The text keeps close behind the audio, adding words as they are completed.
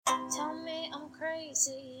Tell me I'm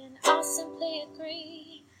crazy and I'll simply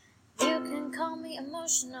agree. You can call me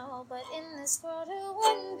emotional, but in this world it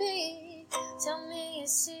wouldn't be. Tell me your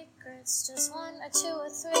secrets, just one or two or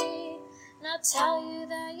three, and I'll tell you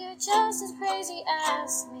that you're just as crazy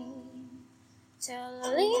as me. Tell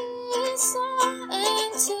Lisa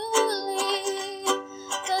and Julie,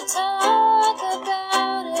 they'll talk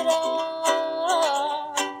about it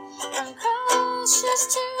all. From crushes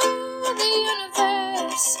to the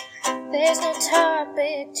universe, there's no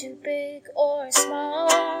topic too big or small.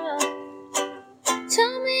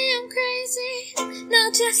 Tell me I'm crazy, no,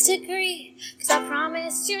 just agree, 'cause I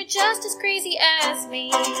promise you're just as crazy as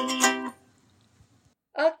me.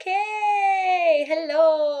 Okay,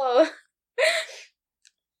 hello.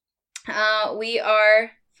 We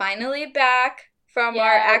are finally back from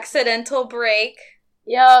our accidental break.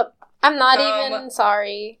 Yup. I'm not even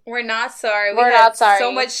sorry. We're not sorry. We're we not had sorry.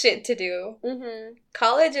 So much shit to do. Mm-hmm.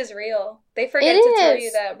 College is real. They forget to tell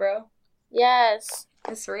you that, bro. Yes.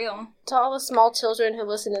 It's real. To all the small children who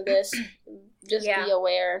listen to this, just be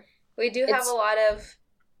aware. We do have a lot of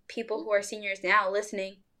people who are seniors now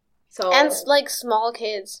listening. So and like small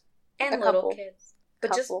kids. And little kids.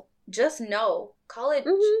 But just know, college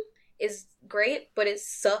is great, but it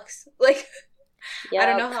sucks. Like, I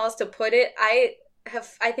don't know how else to put it. I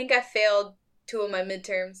think I failed 2 of my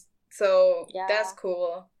midterms, so that's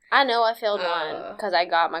cool. I know I failed one because I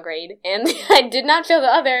got my grade, and I did not fail the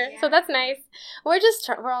other, so that's nice. We're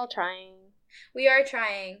all trying. We are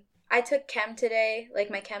trying. I took chem today, like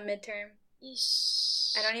my chem midterm.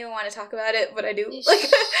 Eesh. I don't even want to talk about it, but I do.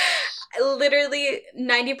 Like, literally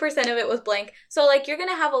 90% of it was blank. So, like, you're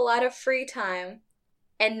gonna have a lot of free time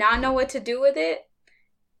and not know what to do with it.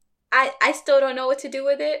 I still don't know what to do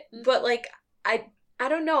with it, but, like, I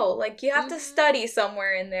don't know. Like, you have to study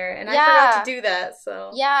somewhere in there, and I forgot to do that,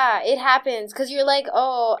 so. Yeah, it happens, because you're like,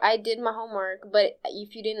 oh, I did my homework, but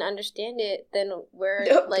if you didn't understand it, then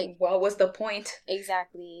like... What was the point?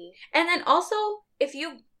 Exactly. And then also, if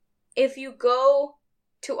you go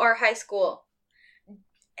to our high school,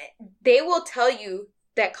 they will tell you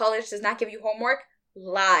that college does not give you homework.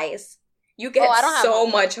 Lies. You get so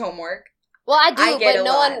much homework. Well, I do, but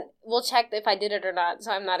no one will check if I did it or not,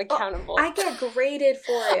 so I'm not accountable. I get graded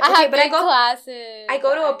for it. I have classes. I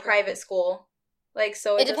go to a private school. Like,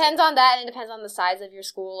 so it depends on that, and it depends on the size of your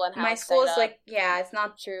school and how my school is like, it's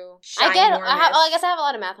not true. I guess I have a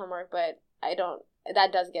lot of math homework, but I don't.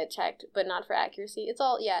 That does get checked, but not for accuracy. It's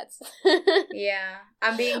all it's. Yeah,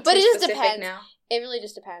 I'm being but too it just specific depends. now. It really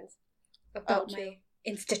just depends about my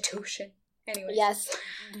institution. Anyways. Yes.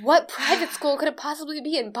 What private school could it possibly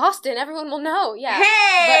be in Boston? Everyone will know. Yeah.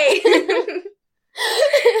 Hey!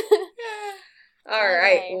 All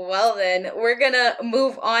right. Well, then, we're going to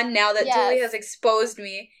move on now that Julie has exposed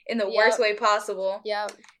me in the worst way possible.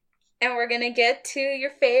 Yep. And we're going to get to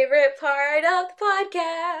your favorite part of the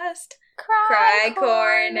podcast. Cry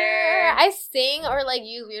Corner. I sing or like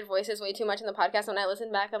use weird voices way too much in the podcast. When I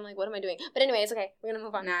listen back, I'm like, what am I doing? But anyway, it's okay. We're going to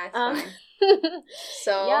move on. Nah, it's fine.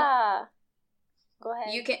 So. Yeah. Go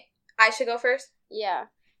ahead. I should go first? Yeah.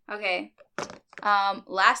 Okay.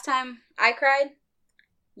 Last time I cried,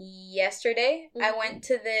 yesterday, I went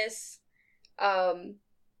to this,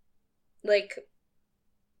 like,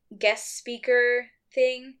 guest speaker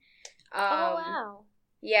thing. Oh, wow.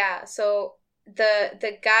 Yeah, so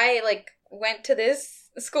the guy, like, went to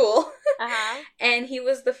this school, and he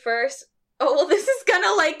was the first... Oh, well, this is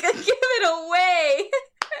gonna, like, give it away.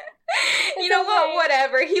 You know what?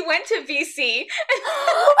 Whatever. He went to BC. And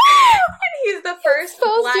he's the first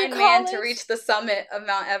blind man to reach the summit of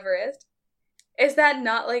Mount Everest. Is that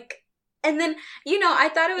not, like... And then, I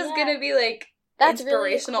thought it was going to be, like, that's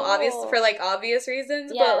inspirational, really cool. Obvious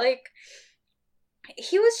reasons. Yeah. But, like,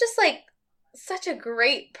 he was just, like, such a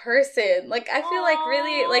great person. Like, I feel like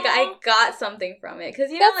really, like, I got something from it.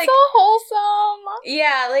 Because, that's like... so wholesome.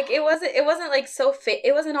 Yeah, like, it wasn't, like, so fake.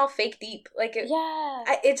 It wasn't all fake deep. Like,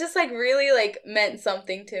 it just, like, really, like, meant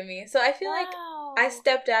something to me. So I feel like I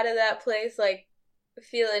stepped out of that place, like,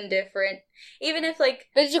 feeling different. Even if, like...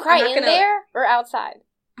 But did you cry in there or outside?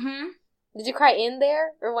 Hmm? Did you cry in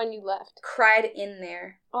there or when you left? Cried in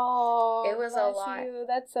there. Oh, it was a lot. You.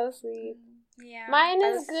 That's so sweet. Yeah. Mine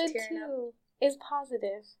is good, too. It's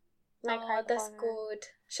positive. That's good.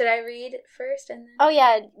 Should I read first and then... Oh,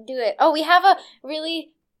 yeah, do it. Oh, we have a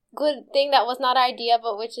really good thing that was not our idea,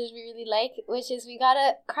 but which is we really like, which is we got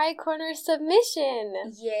a Cry Corner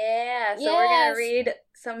submission. Yeah, so we're going to read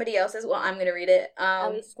somebody else's. Well, I'm going to read it.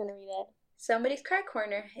 Alice's going to read it. Somebody's Cry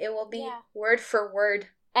Corner. It will be word for word.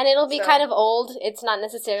 And it'll be kind of old. It's not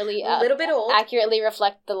necessarily... a little bit old. Accurately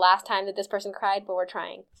reflect the last time that this person cried, but we're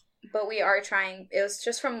trying. but we are trying. It was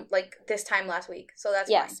just from, like, this time last week, so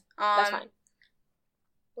that's fine. That's fine.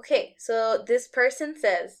 Okay, so this person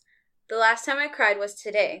says, the last time I cried was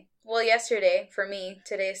today. Well, yesterday for me.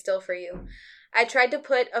 Today is still for you. I tried to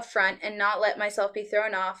put a front and not let myself be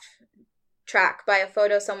thrown off track by a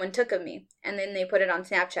photo someone took of me, and then they put it on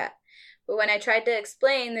Snapchat. But when I tried to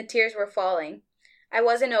explain, the tears were falling. I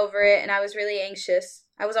wasn't over it, and I was really anxious.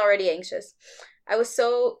 I was already anxious. I was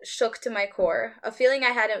so shook to my core, a feeling I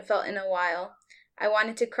hadn't felt in a while. I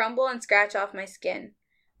wanted to crumble and scratch off my skin.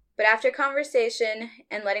 But after conversation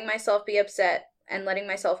and letting myself be upset and letting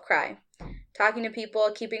myself cry, talking to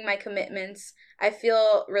people, keeping my commitments, I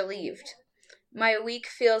feel relieved. My week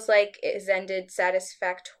feels like it has ended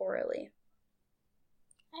satisfactorily.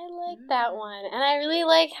 I like that one. And I really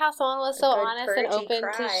like how someone was so honest and open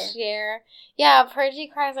to share. Yeah, purgy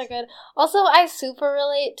cries are good. Also, I super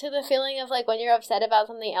relate to the feeling of, like, when you're upset about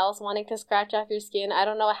something else, wanting to scratch off your skin. I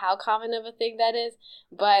don't know how common of a thing that is,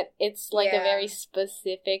 but it's, like, a very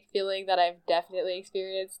specific feeling that I've definitely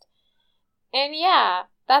experienced. And, yeah,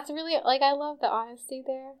 that's really, like, I love the honesty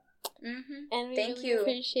there. Mm-hmm. And we Thank really you.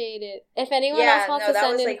 appreciate it. If anyone else wants to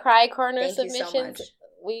send in Cry Corner submissions,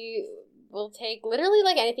 we'll take literally,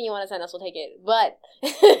 like, anything you want to send us, we'll take it. But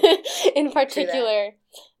in particular,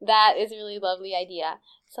 that is a really lovely idea.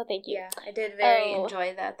 So thank you. Yeah, I did very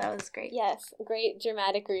enjoy that. That was great. Yes, great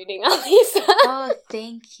dramatic reading, Alisa. Oh,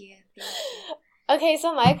 thank you. Okay,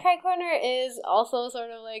 so my Cry Corner is also sort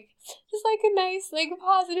of, like, just, like, a nice, like,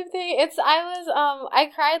 positive thing. I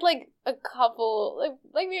cried, like, a couple,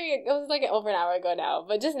 like maybe, it was, like, over an hour ago now,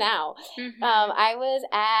 but just now. Mm-hmm. I was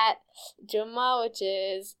at Jumma, which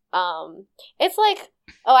is, it's, like,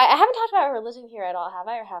 I haven't talked about religion here at all, have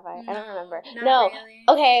I, or have I? I don't remember. No. Really.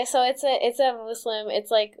 Okay, so it's a Muslim,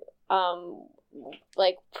 it's, like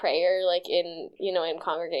prayer, like, in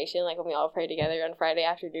congregation, like, when we all pray together on Friday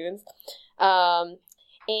afternoons.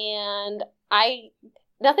 And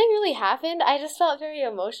nothing really happened. I just felt very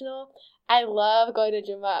emotional. I love going to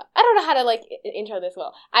Jummah. I don't know how to, like, intro this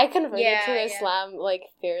well. I converted to Islam, like,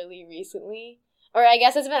 fairly recently. Or I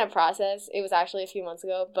guess it's been a process. It was actually a few months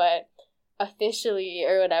ago, but officially,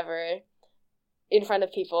 or whatever, in front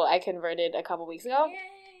of people, I converted a couple weeks ago. Yay.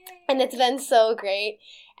 And it's been so great.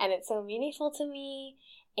 And it's so meaningful to me.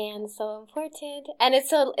 And so important. And it's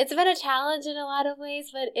been a challenge in a lot of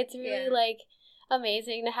ways, but it's really, like,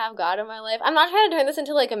 amazing to have God in my life. I'm not trying to turn this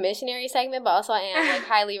into, like, a missionary segment, but also I am, like,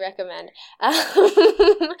 highly recommend.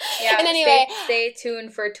 And anyway, stay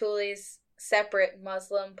tuned for Tuli's separate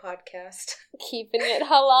Muslim podcast. Keeping it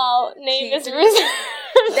halal. Name is reserved.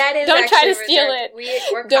 That is Don't try to reserved. Steal it.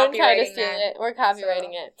 We're Don't try to steal it. We're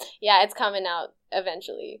copywriting it. Yeah, it's coming out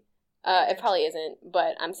eventually. It probably isn't,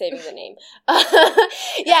 but I'm saving the name.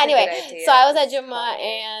 Yeah, anyway, so I was at Jummah,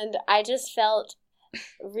 and I just felt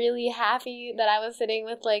really happy that I was sitting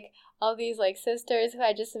with, like, all these, like, sisters who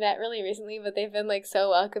I just met really recently, but they've been, like, so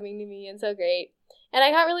welcoming to me and so great. And I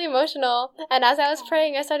got really emotional, and as I was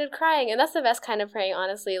praying, I started crying, and that's the best kind of praying,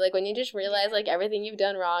 honestly, like, when you just realize, like, everything you've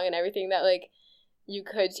done wrong and everything that, like, you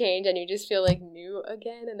could change, and you just feel, like, new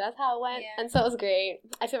again, and that's how it went, and so it was great.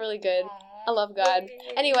 I feel really good. I love God.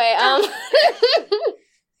 Anyway,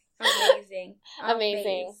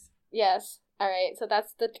 Amazing. Yes. All right. So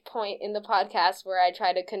that's the point in the podcast where I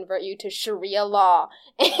try to convert you to Sharia law.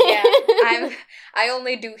 I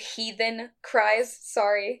only do heathen cries.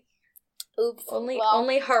 Sorry. Oops.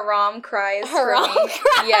 Only haram cries. Haram for me.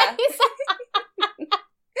 cries. Yeah.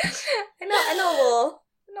 I know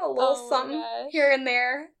a little something here and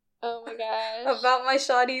there. Oh my gosh. About my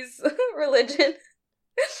shawty's religion.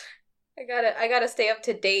 I gotta stay up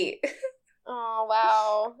to date. Oh,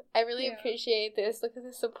 wow. I really appreciate this. Look at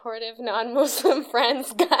the supportive non-Muslim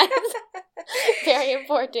friends, guys. Very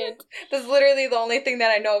important. That's literally the only thing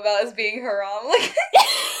that I know about is being haram. Like,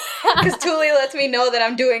 because Tuli lets me know that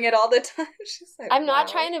I'm doing it all the time. She's like, I'm not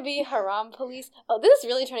trying to be haram police. Oh, this is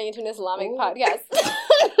really turning into an Islamic podcast.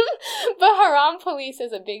 But haram police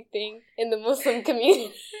is a big thing in the Muslim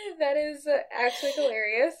community. That is actually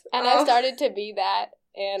hilarious. And I started to be that,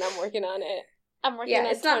 and I'm working on it. I'm working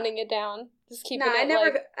on toning it down. Just keeping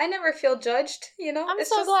it I never feel judged, you know? I'm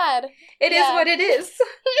so glad. It is what it is.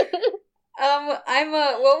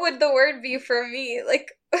 What would the word be for me?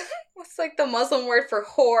 Like, what's, like, the Muslim word for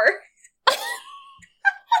whore?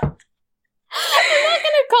 I'm not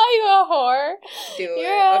gonna call you a whore.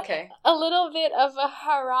 You're okay. A little bit of a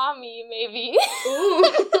harami, maybe. Ooh.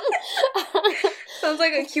 Sounds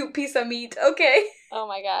like a cute piece of meat. Okay. Oh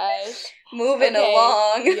my gosh. Moving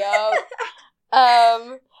along. Yup.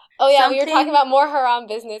 We were talking about more haram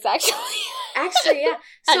business, actually. Actually, yeah.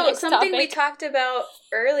 So something we talked about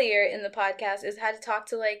earlier in the podcast is how to talk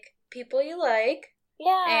to, like, people you like.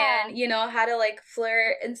 Yeah. And, you know, how to, like,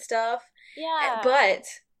 flirt and stuff. Yeah. But...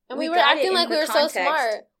 And we were acting like we were so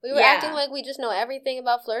smart. We were acting like we just know everything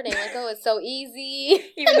about flirting. Like, oh, it's so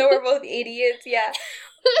easy. Even though we're both idiots, yeah.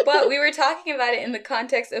 But we were talking about it in the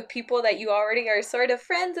context of people that you already are sort of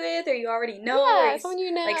friends with, or you already know, yeah, or someone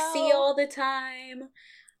you know, like, see all the time.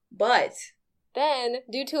 But then,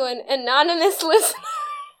 due to an anonymous listener,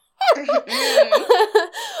 we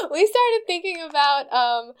started thinking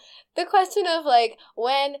about the question of, like,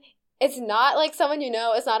 when it's not, like, someone you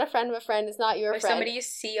know, it's not a friend of a friend, it's not your friend. Or somebody you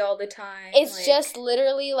see all the time. It's like, just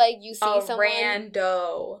literally, like, you see someone.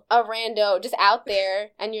 A rando, just out there,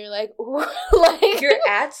 and you're like, ooh, like. You're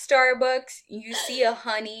at Starbucks, you see a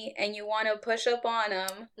honey, and you want to push up on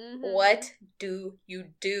them. Mm-hmm. What do you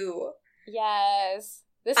do? Yes.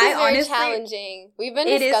 This is very challenging. We've been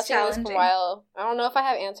discussing this for a while. I don't know if I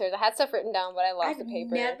have answers. I had stuff written down, but I lost the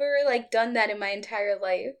paper. I've never, like, done that in my entire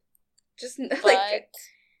life. Just, like...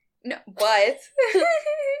 No, but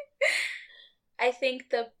I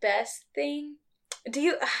think the best thing...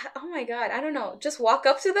 Oh my god, I don't know. Just walk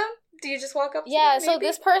up to them? Do you just walk up to them? Yeah, so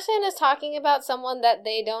this person is talking about someone that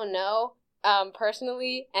they don't know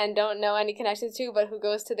personally and don't know any connections to, but who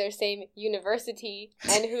goes to their same university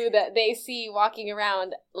and who that they see walking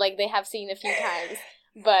around like they have seen a few times,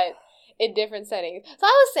 but in different settings. So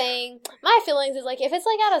I was saying, my feelings is, like, if it's,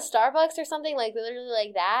 like, at a Starbucks or something, like, literally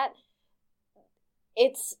like that,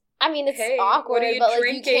 it's... I mean, it's awkward, but, like,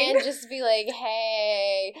 drinking? You can't just be like,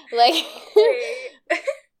 hey, like... Hey.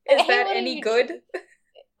 Is that any good?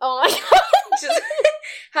 Oh, my God.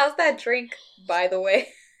 How's that drink, by the way?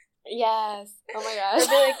 Yes. Oh, my gosh. Or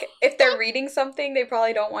be like, if they're reading something, they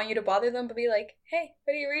probably don't want you to bother them, but be like, hey,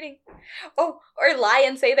 what are you reading? Oh, or lie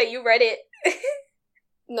and say that you read it.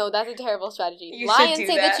 No, that's a terrible strategy. Lie and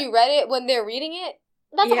say that you read it when they're reading it?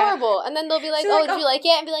 That's horrible. And then they'll be like, oh, did you like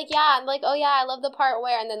it? And be like, yeah. And like, oh, yeah, I love the part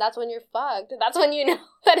where. And then that's when you're fucked. That's when you know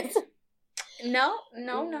that it's... No.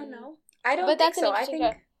 I don't think so. I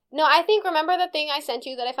think, remember the thing I sent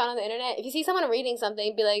you that I found on the internet? If you see someone reading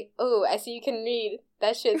something, be like, oh, I see you can read.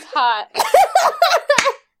 That shit's hot.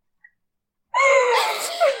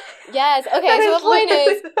 Yes. Okay, so the point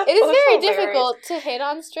is, it is very difficult to hit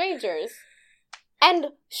on strangers. And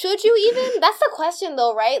should you even? That's the question,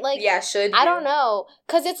 though, right? Like, yeah, should you? I don't know,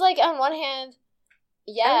 because it's like, on one hand,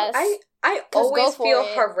 yes, I always feel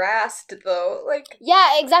harassed, though. Like,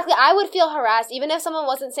 yeah, exactly. I would feel harassed, even if someone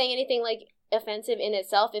wasn't saying anything, like, offensive in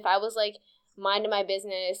itself. If I was, like, minding my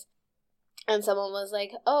business, and someone was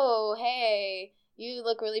like, "Oh, hey, you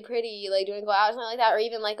look really pretty. Like, do you want to go out or something like that?" Or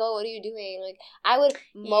even like, "Oh, what are you doing?" Like, I would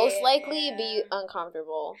most likely be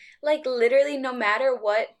uncomfortable. Like, literally, no matter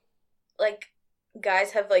what, like,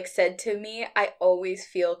 guys have, like, said to me, I always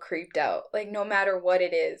feel creeped out. Like, no matter what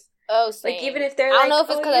it is. Oh, same. Like, even if they're like, I don't know if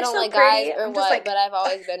it's because I don't like guys or I'm what, like, but I've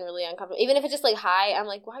always been really uncomfortable. Even if it's just like, hi, I'm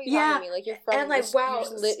like, why are you talking to me? Like, you're from, and like, wow,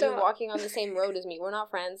 you're walking on the same road as me. We're not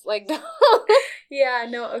friends. Like, yeah,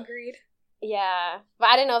 no, agreed. Yeah, but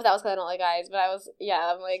I didn't know if that was because I don't like guys, but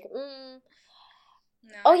I'm like,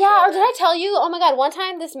 No, oh, yeah, or did I tell you? Oh, my God, one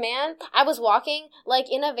time this man, I was walking, like,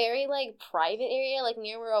 in a very, like, private area, like,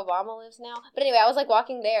 near where Obama lives now. But anyway, I was, like,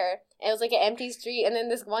 walking there, and it was, like, an empty street, and then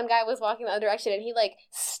this one guy was walking the other direction, and he, like,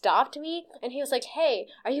 stopped me, and he was like, hey,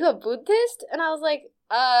 are you a Buddhist? And I was like,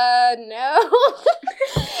 no.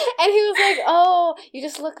 And he was like, oh, you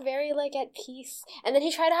just look very, like, at peace. And then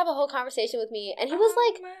he tried to have a whole conversation with me, and he was,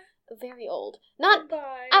 like, very old. I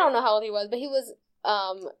don't know how old he was, but he was,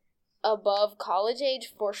 above college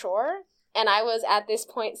age for sure, and I was at this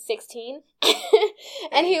point 16,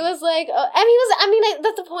 and he was like,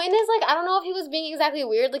 the point is, like, I don't know if he was being exactly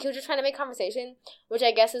weird, like, he was just trying to make conversation, which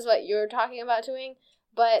I guess is what you're talking about doing,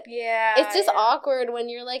 but yeah, it's just awkward when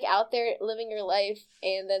you're, like, out there living your life,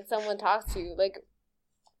 and then someone talks to you, like,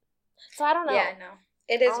 so I don't know. Yeah, no,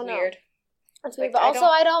 it is weird. It's weird, but also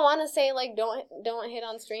I don't want to say, like, don't hit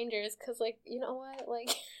on strangers, because, like, you know what, like...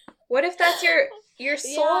 What if that's your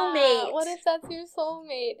soulmate? Yeah, what if that's your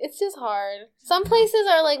soulmate? It's just hard. Some places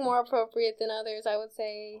are, like, more appropriate than others, I would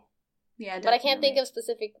say. Yeah, definitely. But I can't think of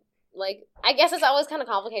specific, like... I guess it's always kind of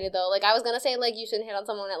complicated, though. Like, I was gonna say, like, you shouldn't hit on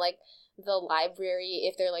someone at, like, the library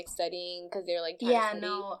if they're, like, studying, because they're, like, trying to study.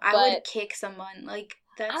 No, I would kick someone. Like,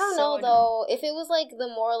 that's I don't know, though. If it was, like, the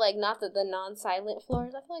more, like, not the non-silent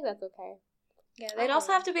floors, I feel like that's okay. Yeah, they'd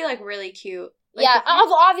also have to be, like, really cute. Like, yeah,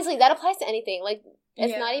 obviously, that applies to anything. Like,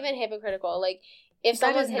 it's not even hypocritical. Like, if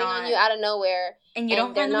someone's hitting on you out of nowhere and you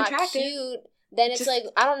don't find them attractive, cute, then it's like,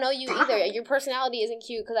 I don't know you either. Your personality isn't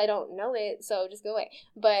cute because I don't know it, so just go away.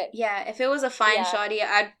 But yeah, if it was a fine shoddy,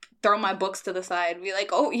 I'd throw my books to the side. Be like,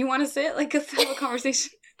 oh, you want to sit? Like, let's have a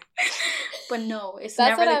conversation. But no, it's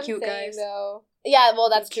never the cute guys. Though. Yeah, well,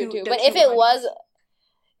 that's true too. But if it was...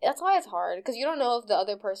 That's why it's hard, because you don't know if the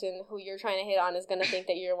other person who you're trying to hit on is going to think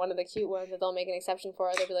that you're one of the cute ones that they'll make an exception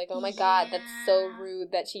for. They'll be like, oh my god, that's so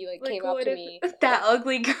rude that she, like came up to me. That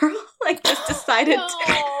ugly girl, like, just decided to...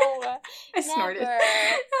 I snorted.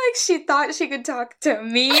 Like, she thought she could talk to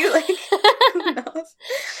me, like, who knows?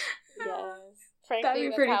 Yes. Frankly, that'd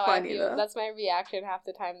be pretty funny, though. That's my reaction half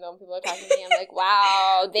the time, though, when people are talking to me. I'm like,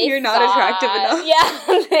 wow, you're not attractive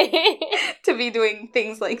enough to be doing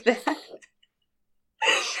things like that.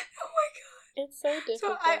 Oh my god. It's so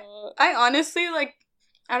difficult. So I honestly, like,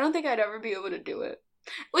 I don't think I'd ever be able to do it.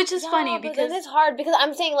 Which is funny because... But then it's hard because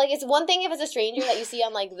I'm saying, like, it's one thing if it's a stranger that you see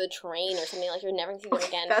on, like, the train or something, like, you're never going to see them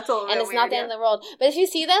again. That's a little and it's weird, not the end of the world. But if you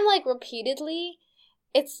see them, like, repeatedly,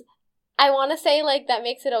 it's... I want to say, like, that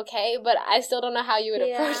makes it okay, but I still don't know how you would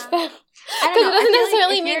approach them. Because it doesn't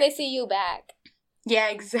necessarily mean they see you back. Yeah,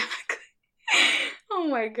 exactly. Oh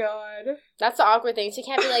my god. That's the awkward thing. So you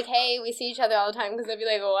can't be like, hey, we see each other all the time, because they'll be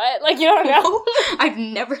like, what? Like, you don't know. I've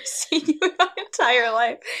never seen you in my entire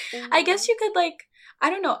life. Mm-hmm. I guess you could, like, I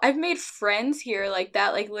don't know. I've made friends here like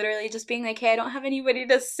that, like, literally just being like, hey, I don't have anybody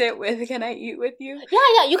to sit with. Can I eat with you?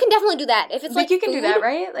 Yeah, you can definitely do that. If it's like you can food, do that,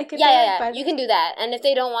 right? Like, yeah, you can do that. And if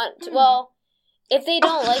they don't want to, well... If they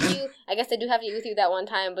don't like you, I guess they do have to eat with you that one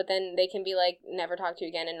time, but then they can be like, never talk to you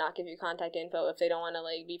again and not give you contact info if they don't want to,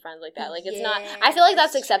 like, be friends like that. Like, it's not... I feel like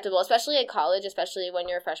that's acceptable, especially at college, especially when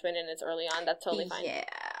you're a freshman and it's early on. That's totally fine. Yeah.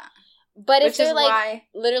 But if they're, like,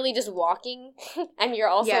 literally just walking and you're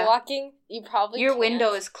also walking, you probably Your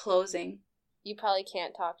window is closing. You probably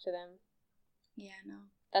can't talk to them. Yeah, no.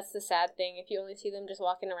 That's the sad thing, if you only see them just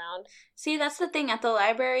walking around. See, that's the thing. At the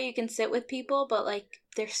library, you can sit with people, but, like,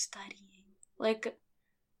 they're studying. Like,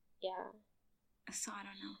 yeah. So, I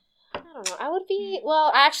don't know. I would be...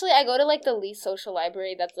 Well, actually, I go to, like, the least social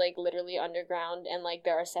library that's, like, literally underground, and, like,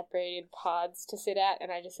 there are separated pods to sit at,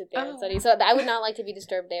 and I just sit there and study. So I would not like to be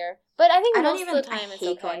disturbed there. But I think most of the time it's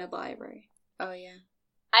okay. Going to the library. Oh, yeah.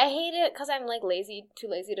 I hate it because I'm, like, too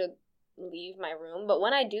lazy to leave my room, but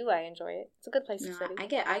when I do, I enjoy it. It's a good place to study.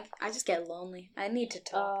 I just get lonely. I need to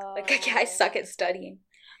talk. I suck at studying.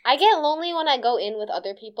 I get lonely when I go in with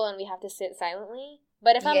other people and we have to sit silently.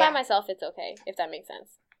 But if I'm by myself, it's okay, if that makes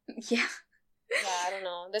sense. Yeah. Yeah, I don't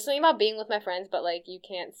know. There's something about being with my friends, but, like, you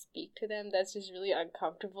can't speak to them. That's just really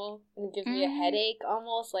uncomfortable. And it gives me a headache,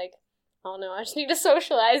 almost. Like, I don't know. I just need to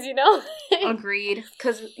socialize, you know? Agreed.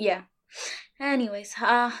 Because, yeah. Anyways,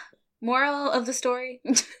 moral of the story?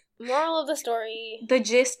 Moral of the story. The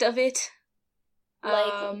gist of it.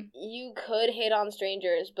 Like, you could hit on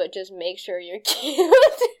strangers, but just make sure you're cute.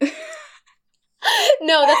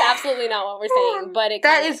 No, that's absolutely not what we're saying. But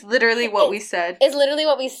that is literally what we said. It's literally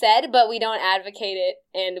what we said, but we don't advocate it,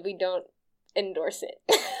 and we don't endorse it.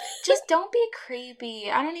 Just don't be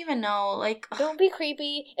creepy. I don't even know. Like, don't be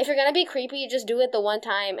creepy. If you're gonna be creepy, just do it the one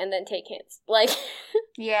time and then take hints. Like,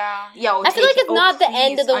 yeah. I feel like it's not the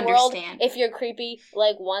end of the world if you're creepy,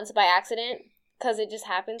 like, once by accident, because it just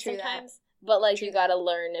happens sometimes. But, like, you gotta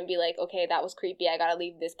learn and be like, okay, that was creepy. I gotta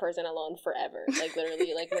leave this person alone forever. Like,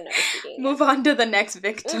 literally, like, we're never speaking again. Move on to the next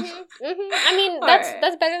victim. Mm-hmm, mm-hmm. I mean,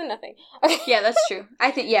 that's better than nothing. Okay. Yeah, that's true. I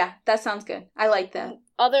think, that sounds good. I like that.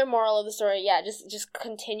 Other moral of the story, just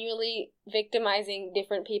continually victimizing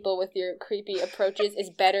different people with your creepy approaches is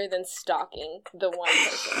better than stalking the one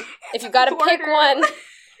person. If you gotta pick one...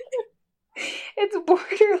 It's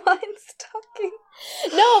borderline stalking.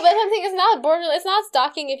 No, but I'm saying it's not borderline. It's not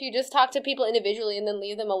stalking if you just talk to people individually and then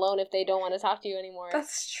leave them alone if they don't want to talk to you anymore.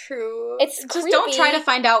 That's true. It's just creepy. Don't try to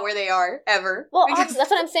find out where they are ever. Well, that's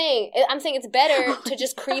what I'm saying. I'm saying it's better to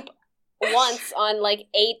just creep once on, like,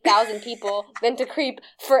 8,000 people than to creep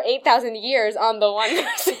for 8,000 years on the one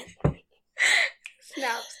person.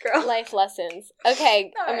 Snaps, girl. Life lessons.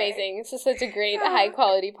 Okay, all amazing. Right. This is such a great high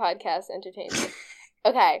quality podcast entertainment.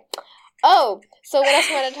 Okay. Oh, so what else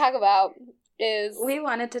we want to talk about is... We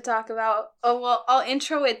wanted to talk about... Oh, well, I'll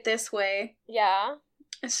intro it this way. Yeah.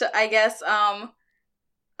 So, I guess, so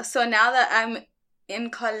now that I'm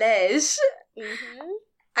in college,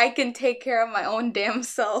 I can take care of my own damn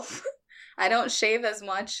self. I don't shave as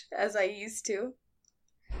much as I used to.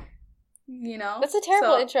 You know? That's a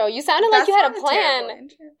terrible intro. You sounded like you had a plan. I mean,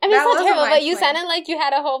 it's not terrible, but you sounded like you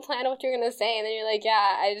had a whole plan of what you're going to say, and then you're like,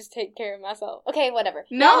 yeah, I just take care of myself. Okay, whatever.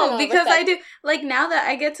 No, because I do, like, now that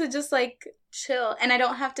I get to just, like, chill, and I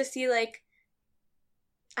don't have to see, like,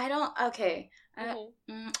 I'm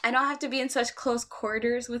I don't have to be in such close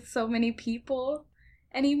quarters with so many people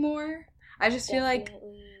anymore. I just feel like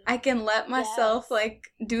I can let myself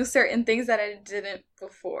like do certain things that I didn't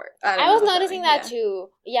before. I was noticing that too.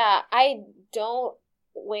 Yeah, I don't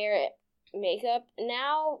wear makeup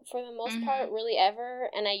now for the most part, really ever,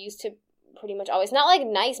 and I used to pretty much always. Not like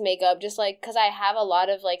nice makeup, just like because I have a lot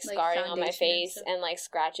of like scarring on my face and like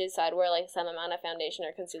scratches, so I'd wear like some amount of foundation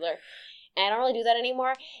or concealer. And I don't really do that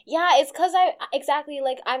anymore. Yeah, it's because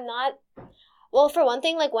I'm not... Well, for one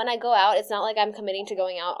thing, like, when I go out, it's not like I'm committing to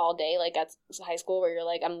going out all day, like, at high school, where you're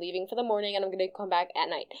like, I'm leaving for the morning and I'm going to come back at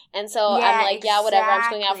night. And so I'm like, yeah, whatever, I'm just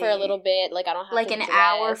going out for a little bit, like, I don't have like to an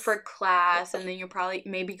hour for class, and then you'll probably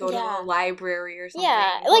maybe go to a library or something.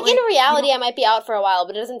 Yeah, like, in reality, I might be out for a while,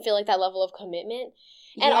 but it doesn't feel like that level of commitment.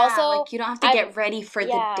 And also... like, you don't have to get ready for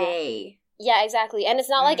the day. Yeah, exactly. And it's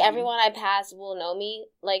not like everyone I pass will know me,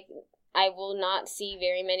 like... I will not see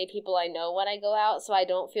very many people I know when I go out, so I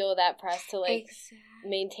don't feel that pressed to, like,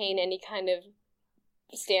 maintain any kind of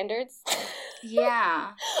standards.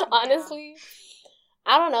 Yeah. Honestly.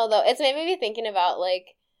 I don't know, though. It's made me thinking about,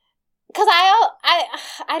 like, because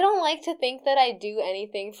I don't like to think that I do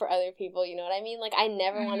anything for other people, you know what I mean? Like, I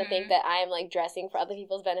never want to think that I'm, like, dressing for other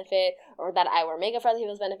people's benefit, or that I wear makeup for other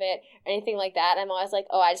people's benefit, or anything like that. I'm always like,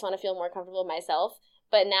 I just want to feel more comfortable myself.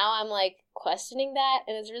 But now I'm, like, questioning that,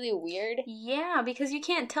 and it's really weird. Yeah, because you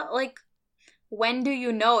can't tell, like, when do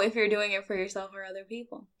you know if you're doing it for yourself or other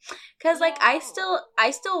people? Because, like, I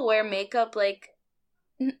still wear makeup, like,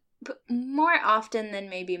 more often than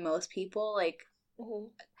maybe most people, like,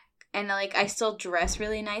 and, like, I still dress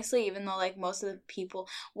really nicely, even though, like, most of the people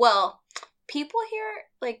here,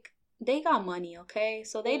 like, they got money, okay?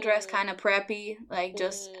 So they dress kind of preppy, like,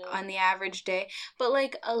 just on the average day. But,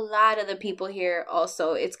 like, a lot of the people here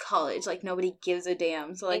also, it's college. Like, nobody gives a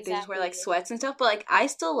damn. So, like, they just wear, like, sweats and stuff. But, like, I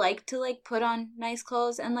still like to, like, put on nice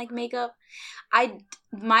clothes and, like, makeup.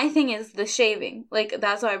 My thing is the shaving. Like,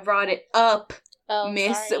 that's why I brought it up,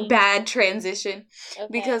 Bad transition. Okay.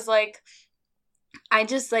 Because, like, I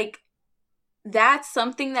just, like, that's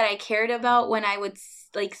something that I cared about when I would,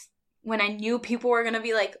 like, when I knew people were going to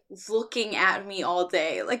be, like, looking at me all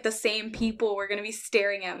day. Like, the same people were going to be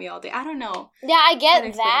staring at me all day. I don't know. Yeah, I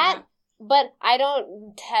get that, but I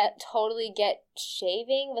don't totally get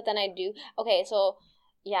shaving, but then I do. Okay, so,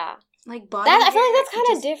 yeah. Like, body hair? I feel like that's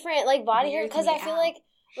kind of different, like, body hair, because I feel like,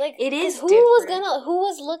 it is who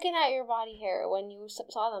was looking at your body hair when you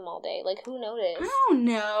saw them all day? Like, who noticed? I don't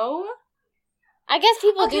know. I guess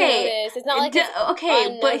people do notice. It's not like it's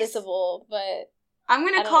unnoticeable, but... I'm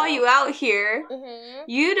gonna call you out here.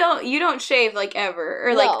 You don't shave like ever,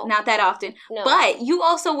 or like not that often. No. But you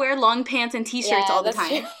also wear long pants and t-shirts all the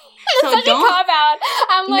time. So such don't a cop out.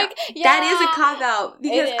 I'm like, that is a cop out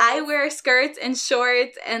because I wear skirts and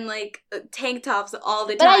shorts and like tank tops all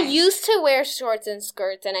the time. But I used to wear shorts and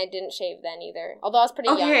skirts, and I didn't shave then either. Although I was pretty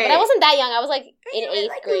young, but I wasn't that young. I was like in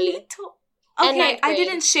 8th grade. Okay, 9th grade. I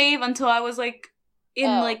didn't shave until I was like. I mean,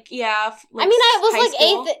 I was like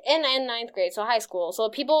 8th and 9th grade, so high school. So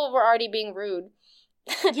people were already being rude.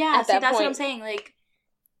 Yeah, that's what I'm saying. Like,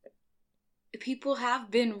 people have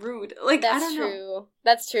been rude. Like, I don't know.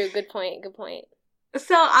 That's true. Good point.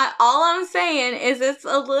 So, all I'm saying is it's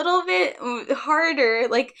a little bit harder,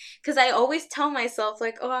 like, because I always tell myself,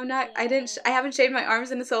 like, I haven't shaved my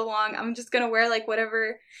arms in so long, I'm just gonna wear, like,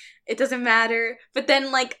 whatever, it doesn't matter, but then,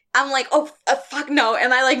 like, I'm like, fuck no,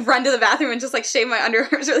 and I, like, run to the bathroom and just, like, shave my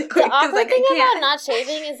underarms really quick. The awkward thing about not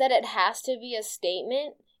shaving is that it has to be a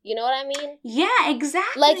statement. You know what I mean? Yeah,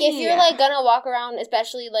 exactly. Like, if you're, like, gonna walk around,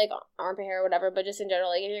 especially, like, armpit hair or whatever, but just in general,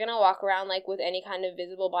 like, if you're gonna walk around, like, with any kind of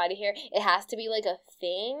visible body hair, it has to be, like, a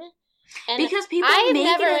thing. And because people I make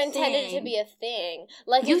never it a intended thing. To be a thing.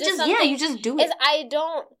 Like, you just do it. I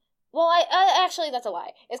don't... Well, actually, that's a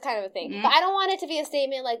lie. It's kind of a thing. Mm-hmm. But I don't want it to be a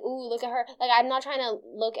statement like, ooh, look at her. Like, I'm not trying to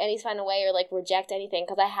look any kind of way or, like, reject anything,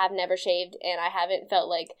 because I have never shaved, and I haven't felt,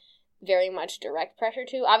 like... very much direct pressure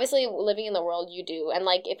to. Obviously, living in the world, you do. And,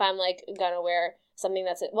 like, if I'm, like, gonna wear something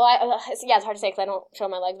that's... Well, it's hard to say because I don't show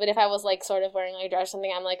my legs. But if I was, like, sort of wearing, like, a dress or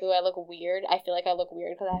something, I'm like, ooh, I look weird. I feel like I look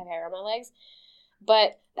weird because I have hair on my legs.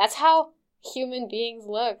 But that's how human beings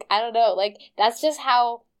look. I don't know. Like, that's just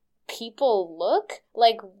how people look.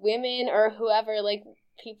 Like, women or whoever, like,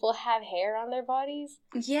 people have hair on their bodies.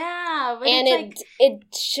 Yeah. But and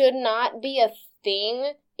it should not be a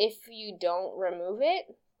thing if you don't remove it.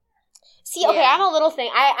 See, okay, I'm a little thing.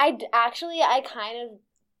 I kind of,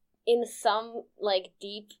 in some, like,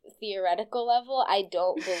 deep theoretical level, I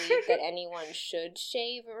don't believe that anyone should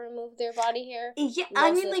shave or remove their body hair. Yeah,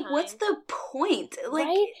 I mean, like, what's the point? Like,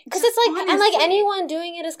 right? Because it's, like, honestly. And, like, anyone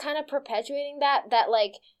doing it is kind of perpetuating that,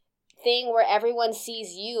 like, thing where everyone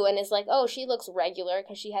sees you and is like, oh, she looks regular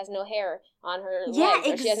because she has no hair on her legs,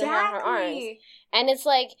 or she has no hair on her arms. And it's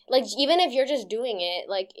like even if you're just doing it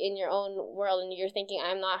like in your own world and you're thinking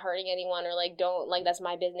I'm not hurting anyone, or like don't, like that's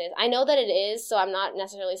my business. I know that it is, so I'm not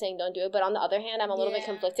necessarily saying don't do it, but on the other hand, I'm a little bit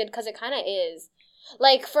conflicted because it kind of is.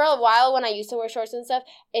 Like, for a while when I used to wear shorts and stuff,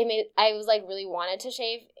 I was, like, really wanted to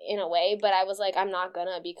shave in a way, but I was like, I'm not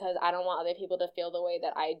gonna, because I don't want other people to feel the way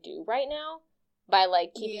that I do right now by,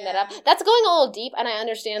 like, keeping that up. That's going a little deep, and I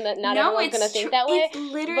understand that not everyone's gonna think that way. It's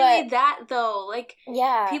literally that, though. Like,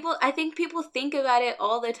 I think people think about it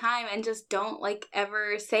all the time and just don't, like,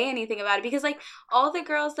 ever say anything about it, because, like, all the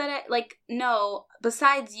girls that I, like, know,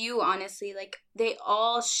 besides you, honestly, like, they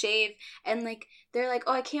all shave, and, like, they're like,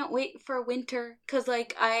 oh, I can't wait for winter, because,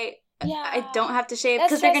 like, I don't have to shave,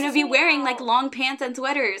 because they're going to be wearing, like, long pants and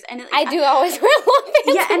sweaters. And like, I do always wear long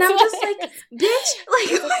pants and and I'm just like, bitch,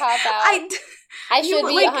 like, I should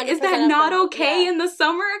be 100% is that not okay in the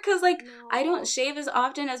summer? Because, like, no. I don't shave as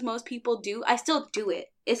often as most people do. I still do it.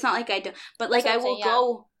 It's not like I don't. But, like, I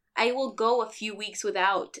will go a few weeks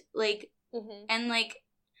without, like, and, like,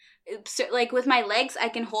 so, like, with my legs, I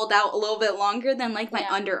can hold out a little bit longer than, like, my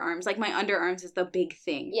underarms. Like, my underarms is the big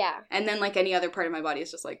thing. Yeah. And then, like, any other part of my body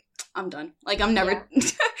is just, like, I'm done. Like, I'm never...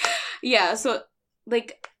 so,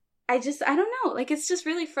 like, I don't know. Like, it's just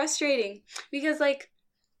really frustrating. Because, like,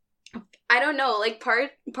 I don't know. Like,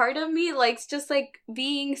 part of me likes just, like,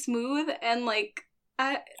 being smooth and, like...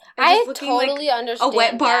 I totally like understand a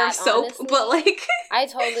wet bar that, of soap, honestly. But like I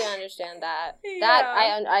totally understand that.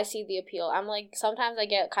 That I see the appeal. I'm like, sometimes I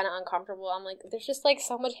get kind of uncomfortable. I'm like, there's just like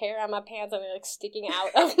so much hair on my pants and they're like sticking out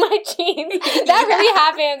of my jeans. That really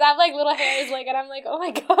happens. I have like little hairs, like, and I'm like, oh my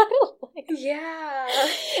god. Like,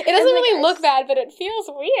 it doesn't really look bad, but it feels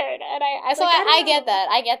weird. And I get that.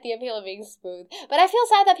 I get the appeal of being smooth, but I feel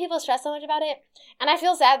sad that people stress so much about it, and I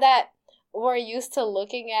feel sad that we're used to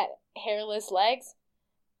looking at hairless legs.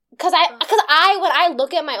 When I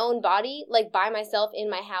look at my own body, like, by myself in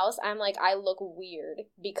my house, I'm like, I look weird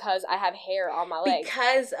because I have hair on my legs.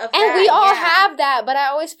 Because of and we all have that, but I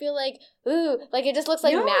always feel like, ooh, like, it just looks,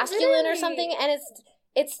 like, masculine or something, and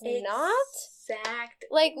it's not. Exactly.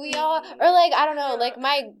 Like, we all, or, like, I don't know, like,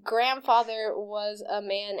 my grandfather was a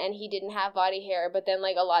man and he didn't have body hair, but then,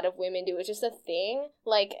 like, a lot of women do. It's just a thing.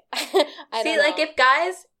 Like, I don't know. Like, if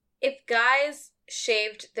guys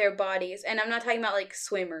shaved their bodies, and I'm not talking about like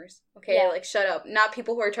swimmers, okay, like shut up, not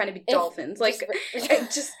people who are trying to be dolphins, like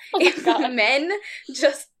just if men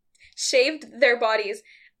just shaved their bodies,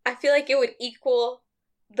 I feel like it would equal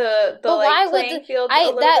the like playing field a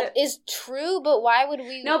little that bit. Is true, but why would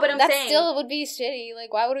we? No, but I'm saying still would be shitty.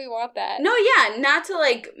 Like, why would we want that? No, not to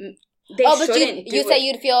like. They shouldn't. You said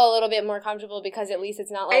you'd feel a little bit more comfortable because at least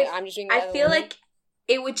it's not like I'm just doing. I feel like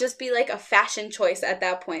it would just be like a fashion choice at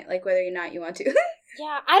that point, like whether or not you want to.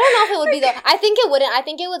 Yeah, I don't know if it would be though. I think it wouldn't. I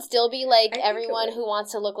think it would still be like everyone who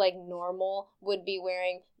wants to look like normal would be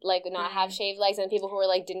wearing like not have shaved legs, and people who are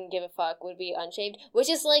like didn't give a fuck would be unshaved. Which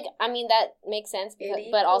is like, I mean, that makes sense,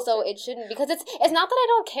 but also it shouldn't, because it's not that I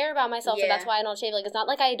don't care about myself, so that's why I don't shave. Like, it's not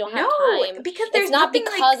like I don't have time. Because there's it's not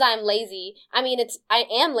because I'm lazy. I mean, I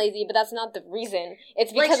am lazy, but that's not the reason.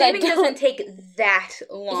 It's because like, shaving doesn't take that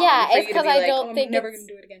long. Yeah, it's because I don't think I'm never gonna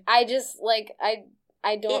do it again. I just like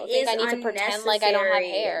I don't think I need to pretend like I don't have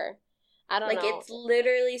hair. I don't know. Like, it's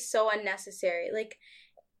literally so unnecessary. Like,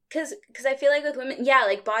 because I feel like with women,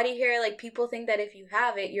 like, body hair, like, people think that if you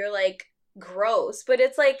have it, you're, like, gross. But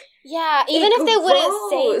it's, like... Yeah, even if they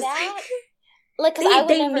wouldn't say that. Like, because I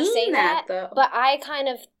would never say that, though. But I kind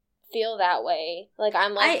of feel that way. Like,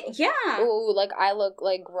 I'm like... Ooh, like, I look,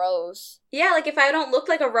 like, gross. Yeah, like, if I don't look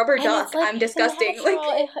like a rubber duck, like, I'm disgusting.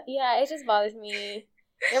 It just bothers me.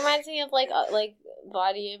 It reminds me of, like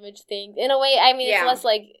body image things. In a way, I mean, it's less,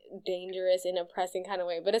 like, dangerous in a pressing kind of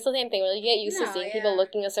way, but it's the same thing where you get used to seeing people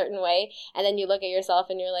looking a certain way, and then you look at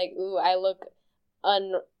yourself and you're like, ooh, I look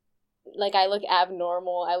I look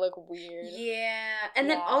abnormal, I look weird. Yeah, and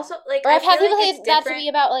then also, like, or I've had people say that to me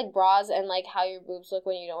about, like, bras and, like, how your boobs look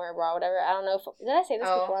when you don't wear a bra or whatever. I don't know if... Did I say this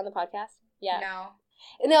before on the podcast? Yeah.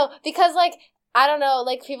 No, because, like... I don't know,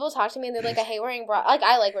 like, people talk to me and they're like, I hate wearing bras. Like,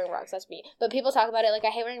 I like wearing bras, that's me. But people talk about it like, I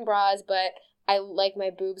hate wearing bras, but I like my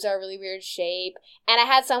boobs are a really weird shape. And I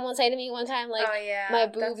had someone say to me one time, like, my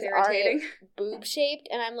boobs aren't boob shaped.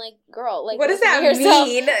 And I'm like, girl, like, what does that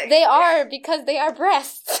mean? They are, because they are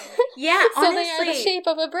breasts. Yeah, so honestly. So they are the shape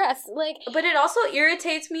of a breast. Like, but it also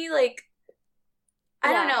irritates me, like,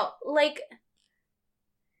 I don't know, like,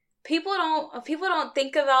 people don't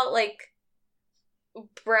think about, like,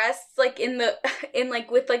 breasts, like,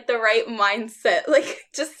 with, like, the right mindset, like,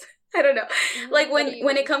 just I don't know. Like, when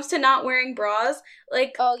it comes to not wearing bras,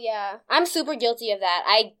 like... Oh, yeah. I'm super guilty of that.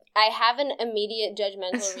 I have an immediate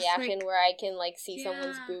judgmental reaction where I can, like, see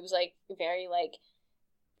someone's boobs, like, very, like,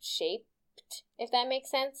 shaped, if that makes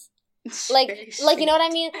sense. Like, you know what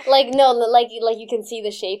I mean? Like, no, like you can see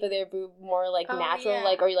the shape of their boob more, like, natural, yeah.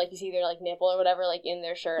 Like, or, like, you see their, like, nipple or whatever, like, in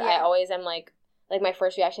their shirt. Yeah. I always am, like, my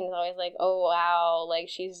first reaction is always, like, oh, wow, like,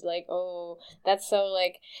 she's, like, oh, that's so,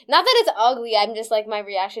 like, not that it's ugly, I'm just, like, my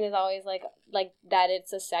reaction is always, like, that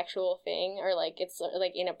it's a sexual thing, or, like, it's,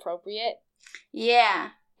 like, inappropriate. Yeah.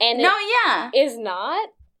 And is not.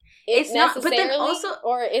 It's not, but then also,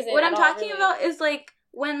 or is it what I'm talking really? About is, like,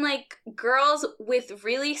 when, like, girls with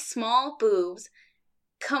really small boobs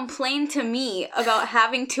complain to me about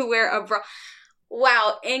having to wear a bra.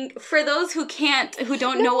 Wow, and for those who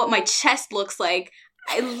don't know what my chest looks like,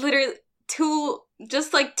 I literally, two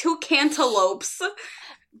cantaloupes,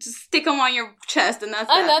 just stick them on your chest and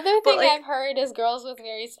that's Another thing like, I've heard is girls with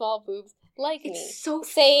very small boobs like me. It's so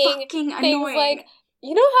saying fucking annoying. Things like,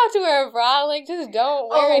 you don't have to wear a bra, like, just don't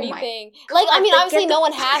wear anything. Like, I mean, obviously no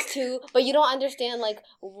one has to, but you don't understand, like,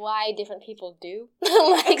 why different people do.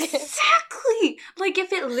 Like, exactly! Like,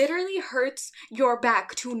 if it literally hurts your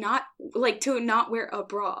back to not wear a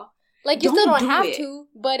bra. Like, you still don't have to,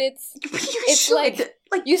 but it's should.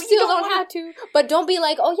 Like, you still don't have to, but don't be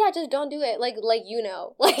like, oh yeah, just don't do it. Like, you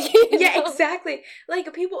know. Like, yeah, exactly.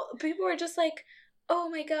 Like, people are just like, oh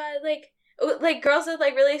my god, like, girls with,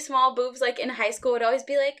 like, really small boobs, like, in high school would always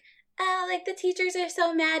be like, oh, like, the teachers are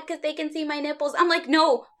so mad because they can see my nipples. I'm like,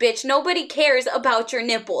 no, bitch, nobody cares about your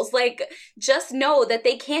nipples. Like, just know that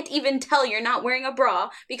they can't even tell you're not wearing a bra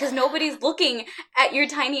because nobody's looking at your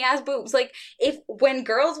tiny-ass boobs. Like, when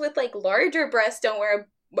girls with, like, larger breasts don't wear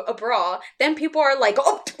a bra, then people are like,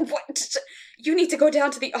 oh, what? You need to go down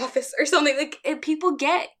to the office or something. Like, people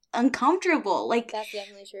get uncomfortable. Like, that's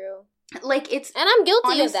definitely true. Like, it's... And I'm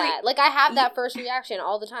guilty of that. Like, I have that first reaction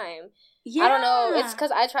all the time. Yeah. I don't know. It's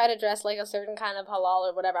because I try to dress, like, a certain kind of halal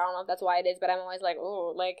or whatever. I don't know if that's why it is, but I'm always like,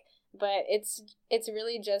 oh, like... But it's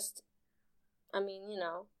really just... I mean, you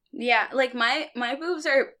know. Yeah, like, my boobs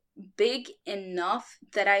are big enough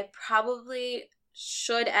that I probably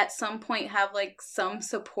should at some point have, like, some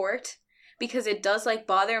support. Because it does, like,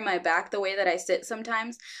 bother my back the way that I sit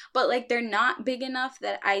sometimes. But, like, they're not big enough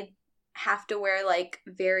that I have to wear, like,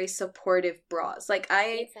 very supportive bras. Like,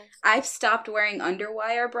 I've stopped wearing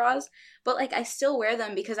underwire bras, but, like, I still wear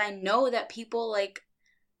them because I know that people, like,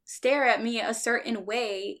 stare at me a certain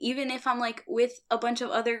way, even if I'm, like, with a bunch of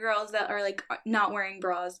other girls that are, like, not wearing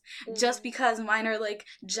bras, just because mine are, like,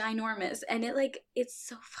 ginormous, and it's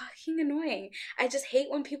so fucking annoying. I just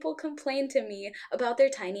hate when people complain to me about their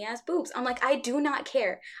tiny-ass boobs. I'm like, I do not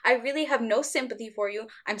care. I really have no sympathy for you.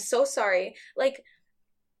 I'm so sorry. Like,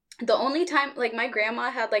 the only time, like, my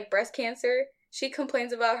grandma had, like, breast cancer, she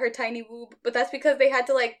complains about her tiny boob, but that's because they had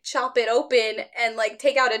to, like, chop it open and, like,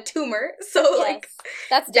 take out a tumor. So, yes, like,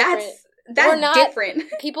 that's different. That's different.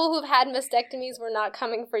 People who've had mastectomies were not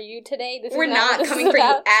coming for you today. We're not coming for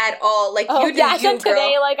you at all. Like, you do you, girl.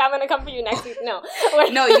 Today, like, I'm gonna come for you next week. No.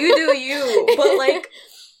 No, you do you. But, like,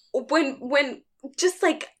 when just,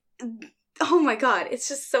 like, oh my god, it's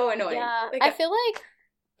just so annoying. Yeah, like, I feel like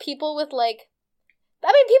people with, like,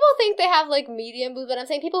 I mean, people think they have, like, medium boobs, but I'm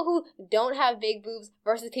saying people who don't have big boobs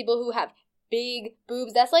versus people who have big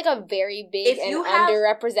boobs, that's, like, a very big and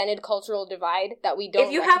underrepresented cultural divide that we don't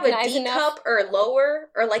recognize enough. If you have a D cup or lower,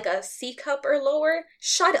 or, like, a C cup or lower,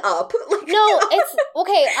 shut up. Like, no, it's,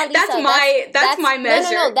 okay, Alisa, that's my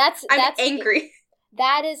measure. No, that's angry.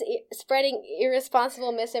 That is spreading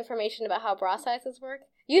irresponsible misinformation about how bra sizes work.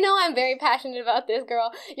 You know I'm very passionate about this,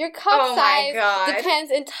 girl. Your cup size depends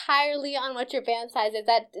entirely on what your band size is.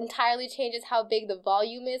 That entirely changes how big the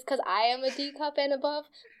volume is, because I am a D cup and above,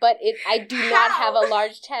 but I do not have a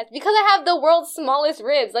large chest, because I have the world's smallest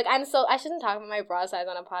ribs. Like, I shouldn't talk about my bra size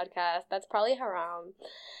on a podcast. That's probably haram.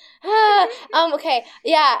 Okay,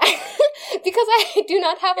 yeah, because I do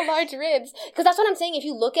not have a large ribs, because that's what I'm saying. If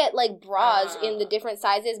you look at, like, bras in the different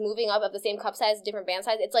sizes, moving up of the same cup size, different band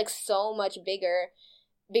size, it's, like, so much bigger,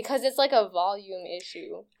 because it's, like, a volume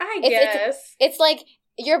issue. I guess. It's like,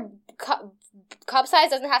 your cup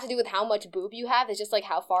size doesn't have to do with how much boob you have, it's just, like,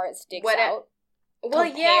 how far it sticks out. Well,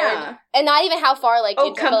 yeah. And not even how far, like,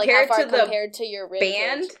 compared to your rib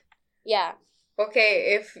band? Range. Yeah.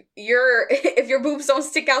 Okay, if your boobs don't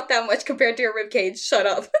stick out that much compared to your rib cage, shut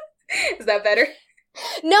up. Is that better?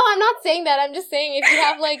 No, I'm not saying that. I'm just saying if you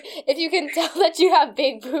have, like, if you can tell that you have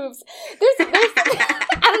big boobs, there's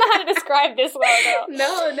I don't know how to describe this well, though.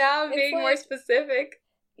 No, now I'm being, like, more specific.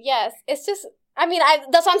 Yes, it's just, I mean,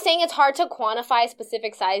 that's what I'm saying. It's hard to quantify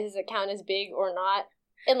specific sizes that count as big or not.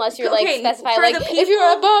 Unless you're like specify like if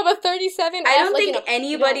you're above a 37. I don't think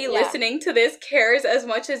anybody listening to this cares as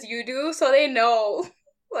much as you do, so they know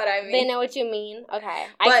what I mean. They know what you mean. Okay,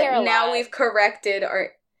 but I care a now lot. We've corrected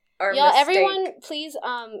our y'all. Mistake. Everyone, please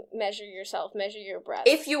measure yourself. Measure your breasts.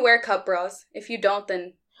 If you wear cup bras, if you don't,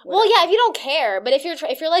 then. Whatever. Well, yeah, if you don't care, but if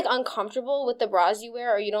you're like uncomfortable with the bras you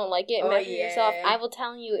wear or you don't like it, measure yourself. I will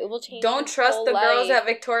tell you, it will change. Don't trust the girls at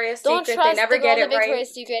Victoria's Secret. Don't trust they never the girls get it at Victoria's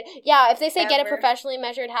right. Secret. Yeah, if they say get it professionally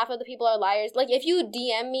measured, half of the people are liars. Like if you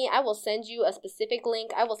DM me, I will send you a specific link.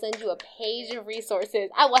 I will send you a page of resources.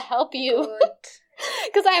 I will help you.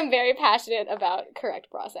 Because I am very passionate about correct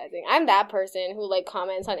bra sizing. I'm that person who like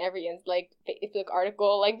comments on every like Facebook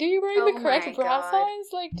article. Like, do you wear the correct bra size?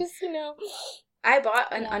 Like, just I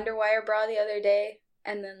bought an underwire bra the other day,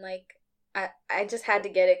 and then, like, I just had to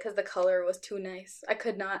get it because the color was too nice. I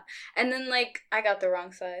could not. And then, like, I got the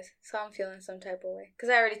wrong size, so I'm feeling some type of way. Because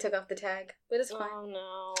I already took off the tag, but it's fine. Oh,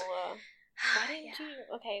 no. Why didn't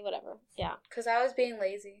you? Okay, whatever. Yeah. Because I was being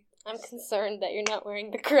lazy. I'm concerned that you're not wearing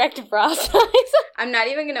the correct bra size. I'm not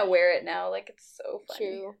even going to wear it now. Like, it's so funny.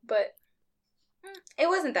 True. But it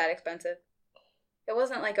wasn't that expensive. It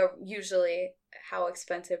wasn't, like, usually how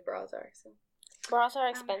expensive bras are, so. Bras are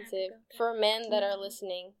expensive. For men that are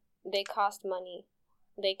listening, they cost money.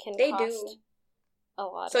 They cost do. A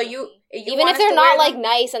lot. So of you even if they're not like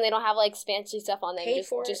nice and they don't have like fancy stuff on them,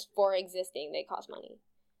 just for existing, they cost money.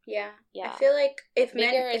 Yeah. I feel like if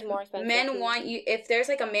more expensive men want you, if there's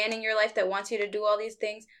like a man in your life that wants you to do all these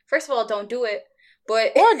things, first of all, don't do it.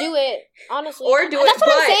 But or do it honestly. That's what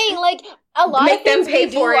I'm saying. Like a lot of things we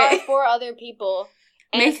do are for other people.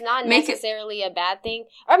 And it's not necessarily a bad thing.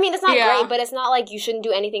 Or, I mean, it's not great, but it's not like you shouldn't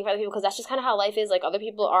do anything for other people because that's just kind of how life is. Like, other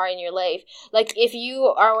people are in your life. Like, if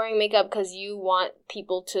you are wearing makeup because you want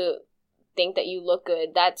people to think that you look good,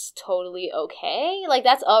 that's totally okay. Like,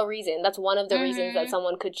 that's a reason. That's one of the reasons that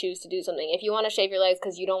someone could choose to do something. If you want to shave your legs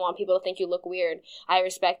because you don't want people to think you look weird, I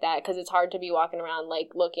respect that because it's hard to be walking around, like,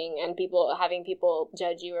 looking and having people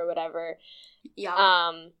judge you or whatever.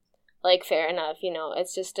 Yeah. Like, fair enough.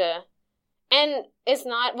 It's just and it's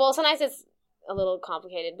not, well, sometimes it's a little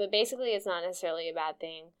complicated, but basically it's not necessarily a bad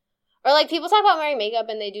thing. Or, like, people talk about wearing makeup,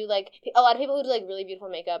 and they do, like, a lot of people who do, like, really beautiful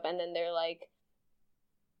makeup, and then they're, like,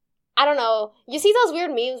 I don't know. You see those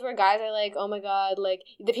weird memes where guys are, like, oh, my God, like,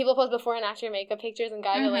 the people post before and after makeup pictures, and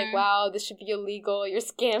guys are, like, wow, this should be illegal, you're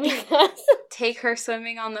scamming us. Take her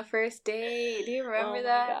swimming on the first date. Do you remember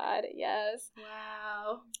that? Oh, my God, yes.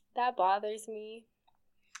 Wow. That bothers me.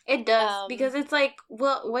 It does, because it's like,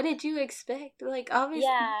 well, what did you expect? Like, obviously.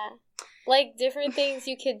 Yeah. Like, different things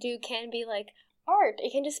you could do can be, like, art.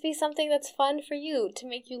 It can just be something that's fun for you to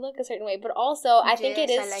make you look a certain way. But also, I think it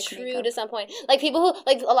is true makeup. To some point. Like, people who,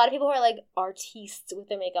 like, a lot of people who are, like, artistes with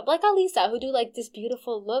their makeup. Like Alisa, who do, like, this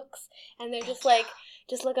beautiful looks. And they're just, like,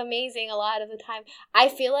 just look amazing a lot of the time. I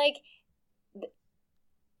feel like,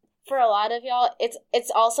 for a lot of y'all,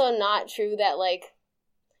 it's also not true that, like,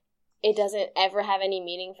 it doesn't ever have any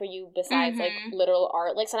meaning for you besides, like, literal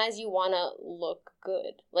art. Like, sometimes you want to look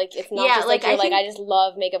good. Like, it's not just, like, I just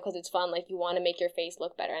love makeup because it's fun. Like, you want to make your face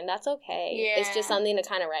look better, and that's okay. Yeah. It's just something to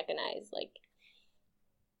kind of recognize, like.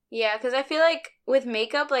 Yeah, because I feel like with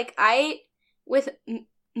makeup, like, with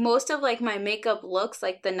most of, like, my makeup looks,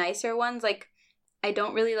 like, the nicer ones, like, I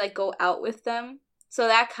don't really, like, go out with them. So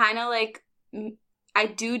that kind of, like, I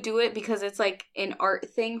do it because it's, like, an art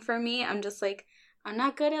thing for me. I'm just, like, I'm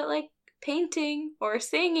not good at, like, painting or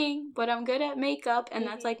singing, but I'm good at makeup, and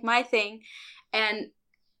that's, like, my thing. And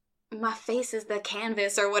my face is the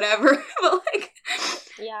canvas or whatever. But, like,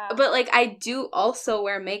 yeah. But, like, I do also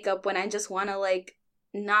wear makeup when I just want to, like,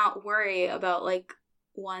 not worry about, like,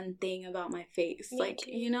 one thing about my face. Me like,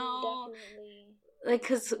 too, definitely. Like,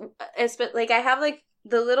 because, like, I have, like,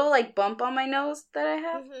 the little, like, bump on my nose that I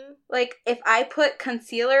have. Like, if I put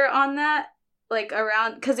concealer on that, like,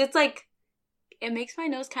 around, because it's, like, it makes my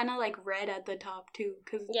nose kind of, like, red at the top, too,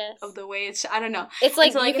 because of the way it's, I don't know. It's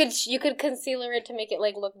like, so, you could concealer it to make it,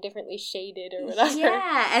 like, look differently shaded or whatever.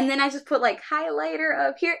 Yeah, and then I just put, like, highlighter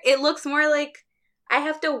up here. It looks more like I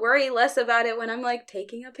have to worry less about it when I'm, like,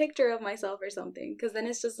 taking a picture of myself or something, because then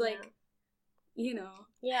it's just, like, you know.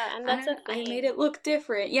 Yeah, and that's a thing. I made it look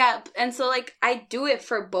different. Yeah, and so, like, I do it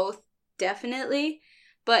for both, definitely,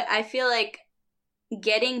 but I feel like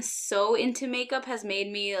getting so into makeup has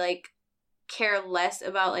made me, like, care less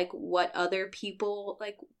about, like, what other people,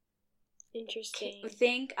 like, interesting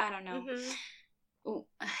think. I don't know.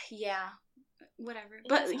 Yeah, whatever.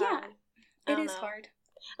 But yeah, it is hard.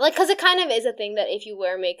 Like, because it kind of is a thing that if you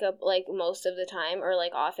wear makeup, like, most of the time or,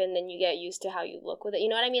 like, often, then you get used to how you look with it. You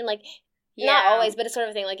know what I mean? Like, not always, but it's sort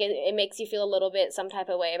of a thing. Like, it makes you feel a little bit some type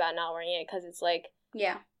of way about not wearing it because it's like,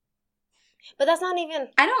 Yeah. But that's not even...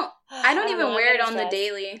 I don't even wear it on the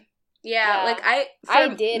daily. Yeah, like I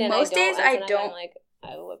did, and most days I don't. I'm like,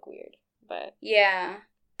 I look weird, but... Yeah.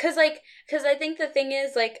 Cause I think the thing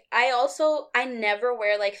is, like, I never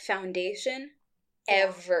wear, like, foundation.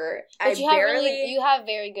 Ever. But you have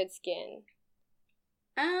very good skin.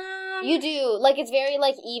 You do. Like, it's very,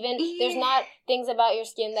 like, even. Yeah. There's not things about your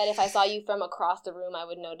skin that if I saw you from across the room, I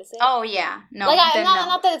would notice it. Oh, yeah. No. Like,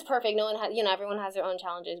 not that it's perfect. No one has, everyone has their own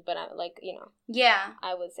challenges, but, Yeah.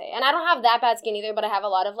 I would say. And I don't have that bad skin either, but I have a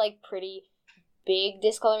lot of, like, pretty big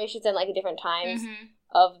discolorations and, like, at different times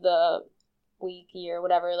of the week, year,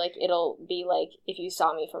 whatever. Like, it'll be, like, if you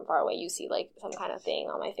saw me from far away, you see, like, some kind of thing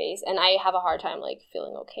on my face. And I have a hard time, like,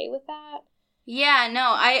 feeling okay with that. Yeah, no,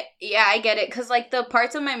 I get it, because, like, the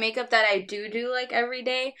parts of my makeup that I do, like, every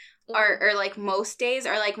day, or, like, most days,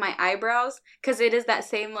 are, like, my eyebrows, because it is that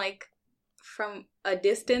same, like, from a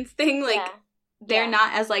distance thing, like, they're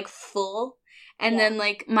not as, like, full, and then,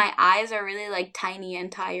 like, my eyes are really, like, tiny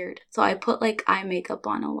and tired, so I put, like, eye makeup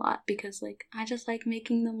on a lot, because, like, I just like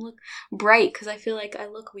making them look bright, because I feel like I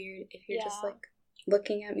look weird if you're just, like,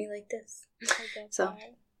 looking at me like this, so...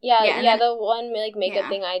 Yeah, the one, like, makeup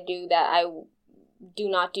thing I do that I do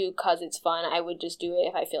not do because it's fun, I would just do it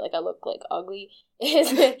if I feel like I look, like, ugly,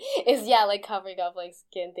 is like, covering up, like,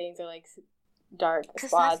 skin things or, like, dark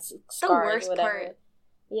spots, scars, the worst part.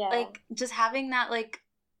 Yeah. Like, just having that, like,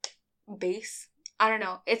 base. I don't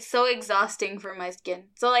know. It's so exhausting for my skin.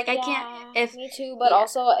 So, like, I can't... Me too, but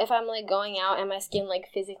also, if I'm, like, going out and my skin, like,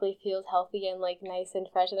 physically feels healthy and, like, nice and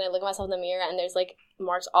fresh, and I look at myself in the mirror and there's, like,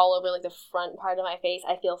 marks all over, like, the front part of my face,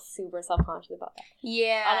 I feel super self-conscious about that.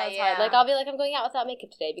 Yeah, I know it's hard. Like, I'll be like, I'm going out without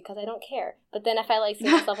makeup today because I don't care. But then if I, like, see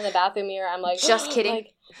myself in the bathroom mirror, I'm like... Just kidding.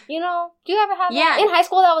 Like, do you ever have that? In high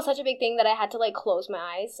school, that was such a big thing that I had to, like, close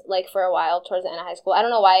my eyes, like, for a while towards the end of high school. I don't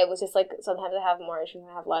know why. It was just, like, sometimes I have more issues and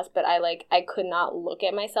I have less, but I could not look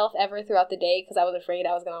at myself ever throughout the day because I was afraid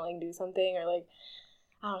I was gonna, like, do something or, like,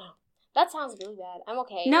 I don't know. That sounds really bad. I'm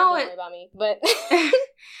okay. No, don't worry about me. But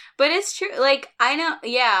but it's true. Like, I know,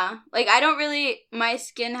 like, I don't really, my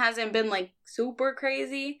skin hasn't been, like, super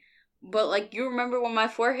crazy, but, like, you remember when my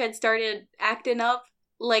forehead started acting up?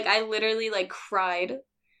 Like, I literally, like, cried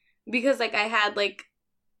because, like, I had, like,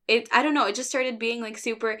 I don't know, it just started being, like,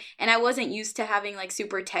 super, and I wasn't used to having, like,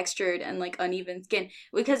 super textured and, like, uneven skin,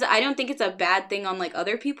 because I don't think it's a bad thing on, like,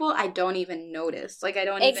 other people. I don't even notice. Like, I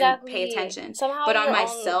don't even pay attention. Somehow but on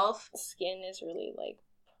myself... skin is really, like,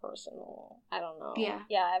 personal. I don't know. Yeah.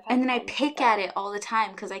 Yeah, I've had and then I pick at it all the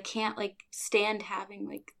time, because I can't, like, stand having,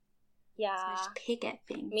 like... Yeah. So I just pick at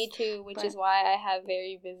things. Me too, which is why I have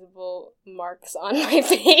very visible marks on my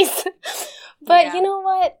face. But you know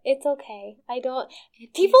what? It's okay. I don't...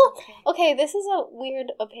 People... Okay, this is a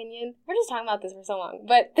weird opinion. We're just talking about this for so long.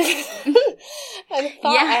 But this is a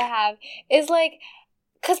thought I have is, like...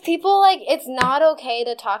 Because people, like, it's not okay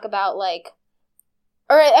to talk about, like...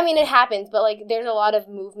 Or, I mean, it happens, but, like, there's a lot of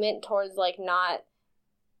movement towards, like, not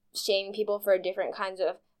shaming people for different kinds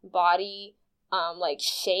of body... like,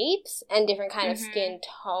 shapes and different kind of skin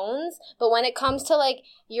tones. But when it comes to, like,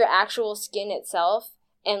 your actual skin itself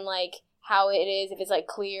and, like, how it is, if it's, like,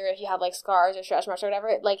 clear, if you have, like, scars or stretch marks or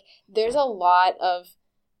whatever, like, there's a lot of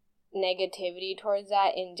negativity towards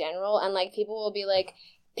that in general. And, like, people will be, like,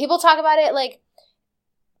 people talk about it, like,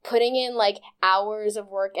 putting in, like, hours of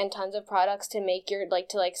work and tons of products to make your, like,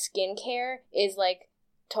 skincare is, like,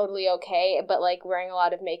 totally okay, but, like, wearing a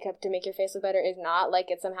lot of makeup to make your face look better is not. Like,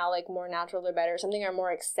 it's somehow, like, more natural or better or something, or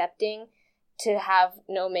more accepting to have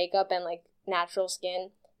no makeup and, like, natural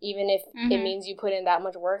skin, even if it means you put in that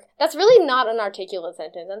much work. That's really not an articulate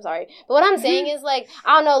sentence, I'm sorry. But what I'm saying is, like,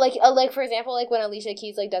 I don't know, like, for example, like, when Alicia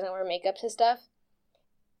Keys, like, doesn't wear makeup to stuff,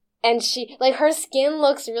 and she, like, her skin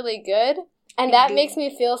looks really good, and that makes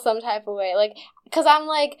me feel some type of way, like, because I'm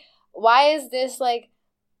like, why is this, like,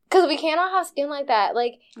 because we cannot have skin like that.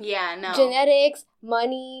 Like, genetics,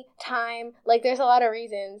 money, time. Like, there's a lot of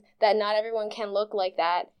reasons that not everyone can look like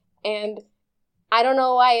that. And I don't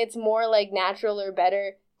know why it's more, like, natural or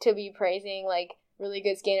better to be praising, like, really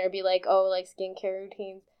good skin or be like, oh, like, skincare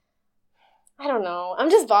routines. I don't know.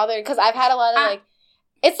 I'm just bothered because I've had a lot of, like,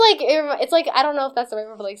 it's like, I don't know if that's the right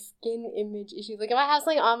word for, like, skin image issues. Like, if I have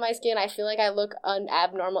something on my skin, I feel like I look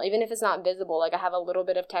abnormal, even if it's not visible. Like, I have a little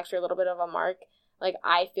bit of texture, a little bit of a mark. Like,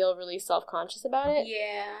 I feel really self-conscious about it.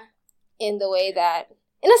 Yeah. In the way that...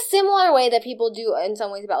 In a similar way that people do in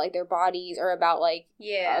some ways about, like, their bodies or about, like,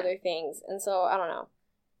 other things. And so, I don't know.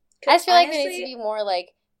 I just feel like there needs to be more,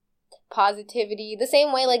 like, positivity. The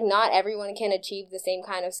same way, like, not everyone can achieve the same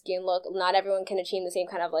kind of skin look. Not everyone can achieve the same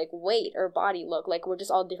kind of, like, weight or body look. Like, we're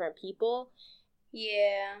just all different people.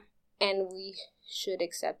 Yeah. and we should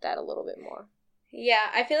accept that a little bit more.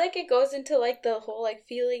 Yeah, I feel like it goes into, like, the whole, like,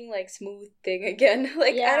 feeling, like, smooth thing again.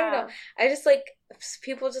 Like, I don't know. I just, like,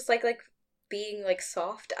 people just like being, like,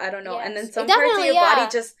 soft. I don't know. Yes. And then some parts of your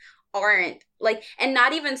body just aren't. Like, and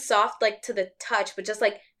not even soft, like, to the touch, but just,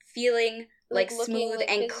 like, feeling, like smooth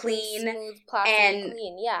and clean. Smooth, plastic, and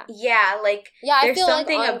clean, yeah. Yeah, like, there's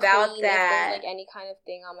something like about that. Like, any kind of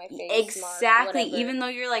thing on my face. Exactly, mark, even though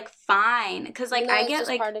you're, like, fine. Because, like, I get, just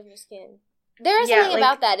like... part of your skin. There is something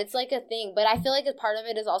about that. It's like a thing, but I feel like a part of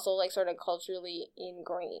it is also like sort of culturally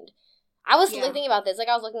ingrained. I was thinking about this. Like,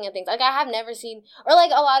 I was looking at things. Like, I have never seen, or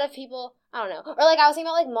like a lot of people, I don't know. Or like I was thinking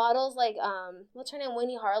about like models, like what's her name,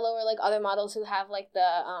 Winnie Harlow, or like other models who have like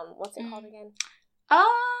the what's it called again?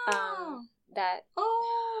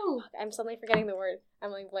 I'm suddenly forgetting the word.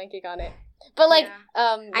 I'm like blanking on it. But like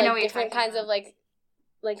like I know different kinds of like.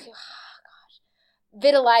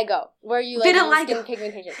 Vitiligo, where you like skin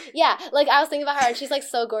pigmentation. Yeah, like I was thinking about her, and she's like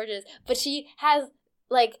so gorgeous, but she has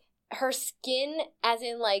like her skin, as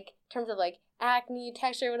in like terms of like acne,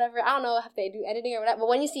 texture, whatever. I don't know if they do editing or whatever, but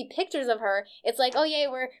when you see pictures of her, it's like, oh yeah,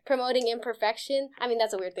 we're promoting imperfection. I mean,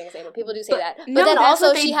 that's a weird thing to say, but people do say that. But no, then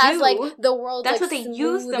also she has like the world's that's like what they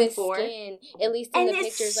use them for. Skin, at least in the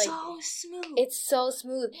pictures. Like, so smooth. It's so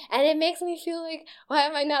smooth, and it makes me feel like, why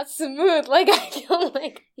am I not smooth? Like I feel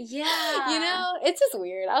like, yeah, you know, it's just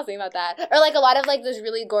weird. I was thinking about that, or like a lot of like those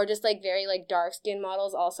really gorgeous, like very like dark skin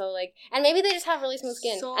models also like, and maybe they just have really smooth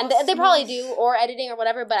skin, so and they probably do, or editing or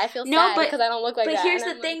whatever. But I feel sad because I don't look like that. But here's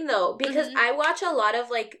the thing, though, because I watch a lot of,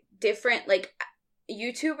 like, different, like,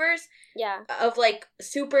 YouTubers of, like,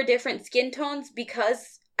 super different skin tones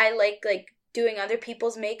because I like, doing other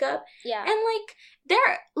people's makeup. Yeah. And, like,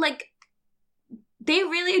 they're, like, they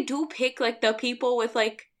really do pick, like, the people with,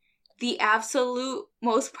 like, the absolute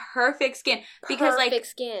most perfect skin. Because, perfect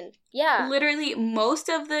skin. Yeah. Literally, most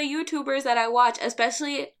of the YouTubers that I watch,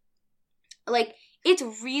 especially, like... It's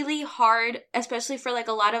really hard, especially for, like,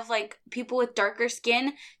 a lot of, like, people with darker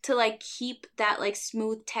skin to, like, keep that, like,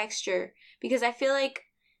 smooth texture. Because I feel like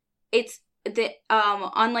it's,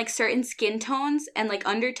 on, like, certain skin tones and, like,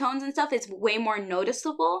 undertones and stuff, it's way more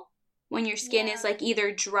noticeable when your skin is, like,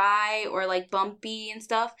 either dry or, like, bumpy and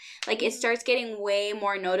stuff. Like, it starts getting way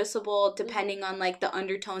more noticeable depending on, like, the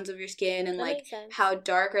undertones of your skin and, like, how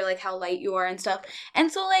dark or, like, how light you are and stuff.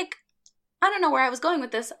 And so, like... I don't know where I was going with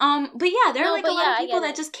this. But yeah, there are like a lot of people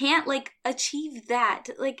that just can't like achieve that.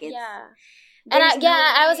 Like it's And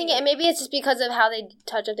I was thinking maybe it's just because of how they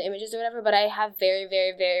touch up the images or whatever, but I have very,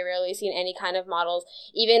 very, very rarely seen any kind of models,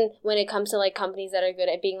 even when it comes to like companies that are good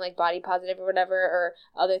at being like body positive or whatever, or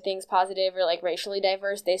other things positive or like racially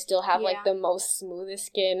diverse, they still have like the most smoothest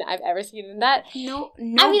skin I've ever seen. And that no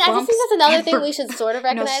I mean, I just think that's another thing we should sort of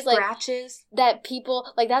recognize, no scratches. Like that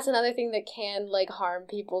people like that's another thing that can like harm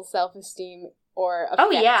people's self-esteem or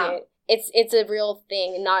affect it. It's a real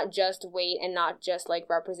thing, not just weight and not just, like,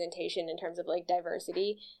 representation in terms of, like,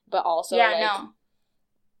 diversity, but also, I've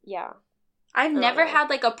never had,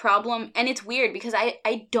 like, a problem, and it's weird because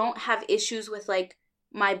I don't have issues with, like,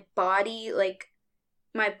 my body, like,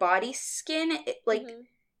 my body skin,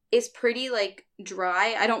 is pretty, like,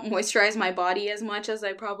 dry. I don't moisturize my body as much as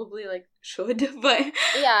I probably, like, should, but...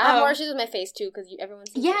 Yeah, I have more issues with my face, too, because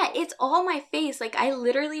everyone's... Yeah, it's all my face. Like, I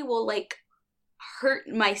literally will, like... hurt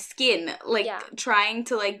my skin, like, trying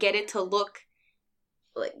to, like, get it to look,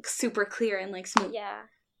 like, super clear and, like, smooth. Yeah.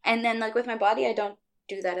 And then, like, with my body, I don't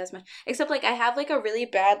do that as much. Except, like, I have, like, a really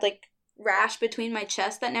bad, like, rash between my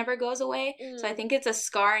chest that never goes away. So I think it's a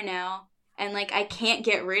scar now. And, like, I can't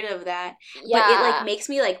get rid of that. Yeah. But it, like, makes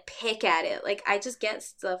me, like, pick at it. Like, I just get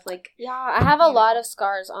stuff, like... Yeah, I have a lot of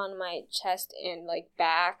scars on my chest and, like,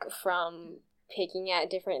 back from... picking at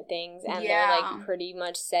different things, and they're like pretty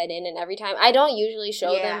much set in, and every time I don't usually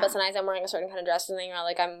show them, but sometimes I'm wearing a certain kind of dress or something, or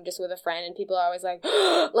like I'm just with a friend and people are always like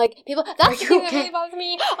like people that's the thing that really bothers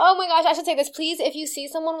me. Oh my gosh, I should say this, please, if you see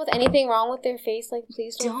someone with anything wrong with their face, like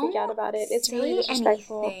please don't freak out about it. It's really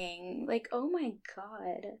disrespectful. Anything. Like, oh my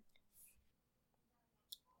god.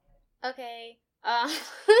 Okay.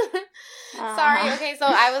 Sorry, okay, so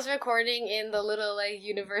I was recording in the little, like,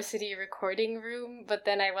 university recording room, but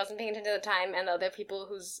then I wasn't paying attention to the time, and the other people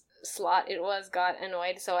whose slot it was got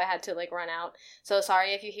annoyed, so I had to, like, run out. So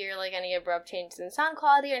sorry if you hear, like, any abrupt changes in sound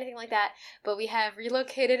quality or anything like that, but we have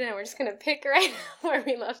relocated, and we're just gonna pick right where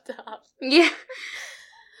we left off. Yeah.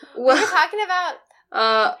 Well, we were talking about...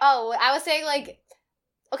 I was saying, like...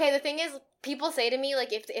 Okay, the thing is, people say to me,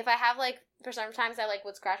 like, if I have, like... For sometimes I, like,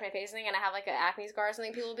 would scratch my face and I have, like, an acne scar or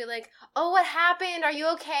something, people will be like, oh, what happened? Are you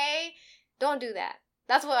okay? Don't do that.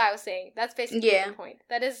 That's what I was saying. That's basically the point.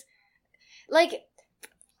 That is, like,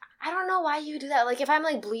 I don't know why you do that. Like, if I'm,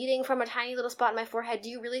 like, bleeding from a tiny little spot in my forehead, do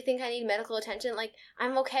you really think I need medical attention? Like,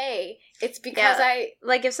 I'm okay. It's because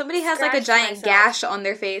like, if somebody has, like, a giant gash on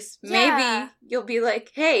their face, maybe you'll be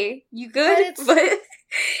like, hey, you good? But if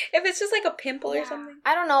it's just, like, a pimple or something.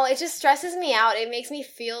 I don't know. It just stresses me out. It makes me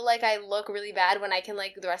feel like I look really bad when I can,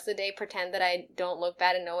 like, the rest of the day pretend that I don't look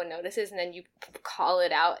bad and no one notices, and then you call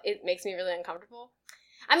it out. It makes me really uncomfortable.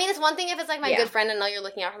 I mean, it's one thing if it's, like, my good friend and now you're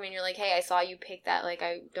looking out for me and you're like, hey, I saw you pick that, like,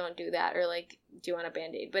 I don't do that, or, like, do you want a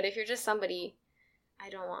Band-Aid? But if you're just somebody, I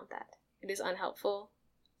don't want that. It is unhelpful.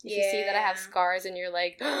 If you see that I have scars and you're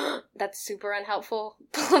like, oh, that's super unhelpful,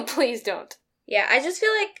 please don't. Yeah, I just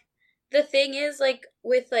feel like the thing is, like,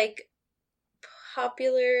 with, like,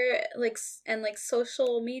 popular, like, and, like,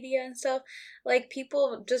 social media and stuff, like,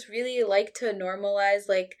 people just really like to normalize,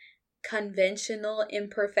 like, conventional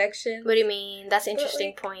imperfections. What do you mean? That's an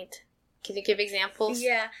interesting point. Can you give examples?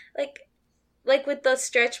 Yeah, like with the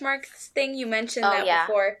stretch marks thing, you mentioned that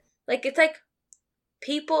before. Like, it's like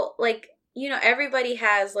people, like, you know, everybody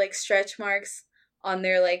has, like, stretch marks on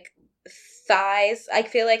their, like, thighs. I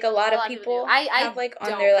feel like a lot of people have, like,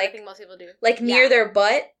 on their, like, I think most people do. Like, near their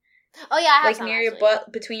butt. Oh, yeah, I have like, some, near your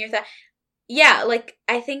butt, between your thighs. Yeah, like,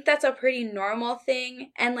 I think that's a pretty normal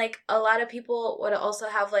thing. And, like, a lot of people would also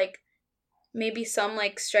have, like, maybe some,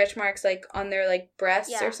 like, stretch marks, like, on their, like,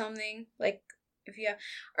 breasts or something. Like, if you have,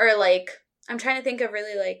 or, like, I'm trying to think of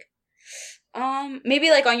really, like, maybe,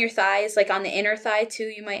 like, on your thighs, like, on the inner thigh, too,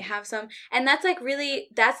 you might have some. And that's, like, really,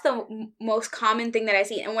 that's the most common thing that I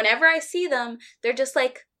see. And whenever I see them, they're just,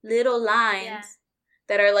 like, little lines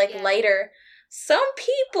that are, like, lighter. Some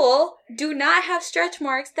people do not have stretch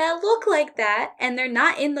marks that look like that, and they're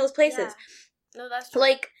not in those places. No, that's true.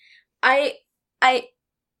 Like,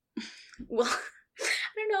 well,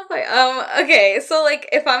 I don't know if okay, so, like,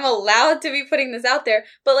 if I'm allowed to be putting this out there,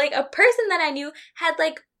 but, like, a person that I knew had,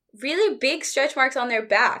 like, really big stretch marks on their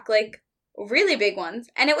back, like, really big ones,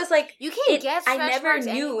 and it was, like, you can't get stretch marks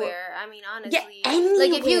anywhere. I mean, honestly. Yeah,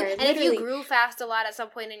 anywhere. Like, if you grew fast a lot at some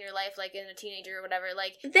point in your life, like, in a teenager or whatever,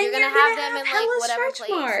 like, then you're gonna have them in, like, whatever place.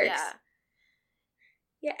 Marks.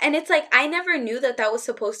 Yeah, and it's, like, I never knew that was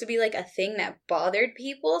supposed to be, like, a thing that bothered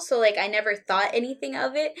people, so, like, I never thought anything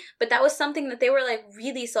of it, but that was something that they were, like,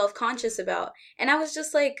 really self-conscious about, and I was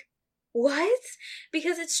just, like, what?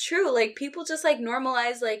 Because it's true, like, people just, like,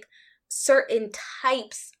 normalize, like, certain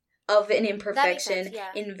types of an imperfection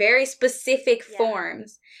in very specific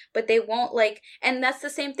forms, but they won't, like, and that's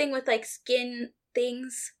the same thing with, like, skin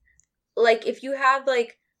things, like, if you have,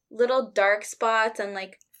 like, little dark spots and,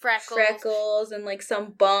 like, freckles and, like,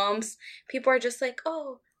 some bumps, people are just like,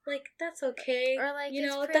 oh, like, that's okay, or, like, you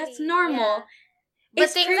know, that's normal. But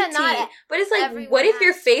it's things pretty. That not but it's like, what if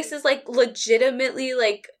your face is, like, legitimately,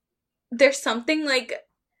 like, there's something, like,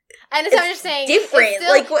 I understand what you're saying. Different. Still,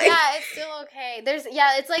 like, what? Yeah, it's still okay.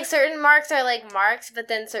 It's like certain marks are like marks, but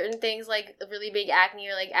then certain things like really big acne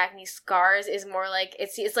or like acne scars is more like,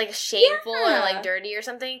 it's like shameful or like dirty or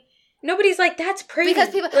something. Nobody's like, that's pretty. Because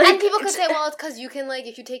people, like, and people could say, well, it's because you can, like,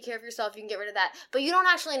 if you take care of yourself, you can get rid of that. But you don't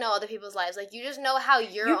actually know other people's lives. Like, you just know how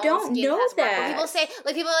your own skin has worked. When people say,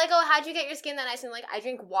 like, people are like, oh, how'd you get your skin that nice? And, like, I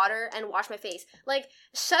drink water and wash my face. Like,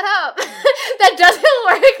 shut up. That doesn't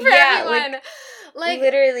work for everyone. Like,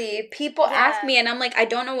 literally, people ask me, and I'm like, I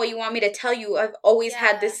don't know what you want me to tell you. I've always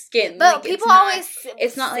had this skin. But like, people always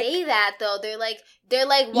say that, though. They're like,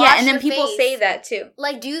 wash and then your people face. Say that too.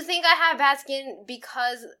 Like, do you think I have bad skin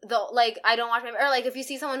because like I don't wash my, or like if you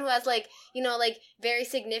see someone who has like, you know, like very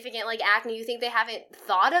significant like acne, you think they haven't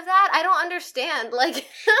thought of that? I don't understand. Like,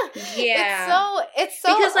 it's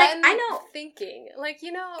so because, like, I know thinking, like,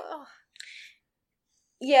 you know,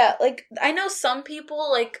 like, I know some people,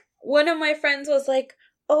 like, one of my friends was like,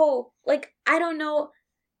 oh, like, I don't know,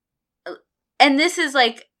 and this is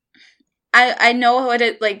like, I know what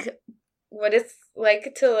it's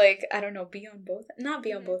like to, like, I don't know, be on both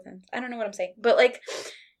ends. I don't know what I'm saying. But, like,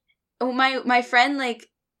 my friend, like,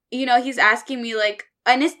 you know, he's asking me, like,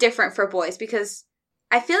 and it's different for boys because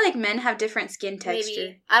I feel like men have different skin texture.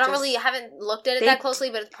 Maybe. I haven't looked at it that closely,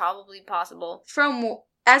 but it's probably possible.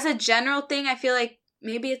 As a general thing, I feel like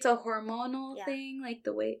maybe it's a hormonal thing, like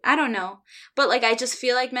the way, I don't know. But, like, I just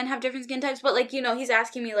feel like men have different skin types. But, like, you know, he's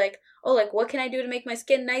asking me, like, oh, like, what can I do to make my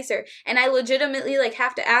skin nicer? And I legitimately, like,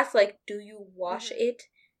 have to ask, like, do you wash it?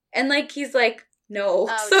 And, like, he's like, no.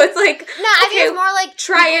 So it's like, no, I think it's more like,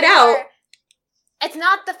 try it out. It's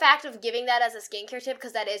not the fact of giving that as a skincare tip,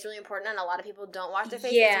 because that is really important, and a lot of people don't wash their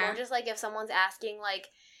face. It's more just, like, if someone's asking, like,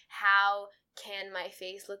 how can my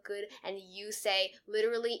face look good? And you say,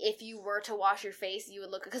 literally, if you were to wash your face, you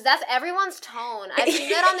would look good. Because that's everyone's tone. I've seen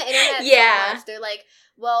that on the internet so much. They're like,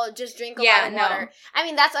 well, just drink a lot of water. No. I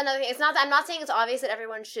mean, that's another thing. It's not. I'm not saying it's obvious that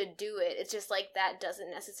everyone should do it. It's just, like, that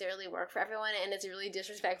doesn't necessarily work for everyone. And it's really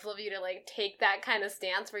disrespectful of you to, like, take that kind of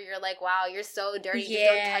stance where you're like, wow, you're so dirty. Just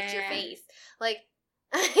don't touch your face. Like,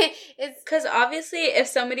 it's... Because obviously, if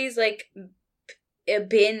somebody's, like,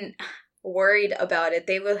 been... worried about it,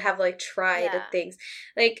 they will have like tried things.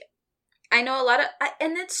 Like, I know a lot of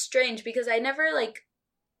and it's strange because I never like,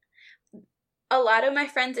 a lot of my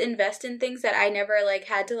friends invest in things that I never like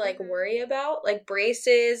had to like worry about, like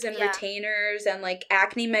braces and retainers and like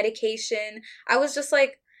acne medication. I was just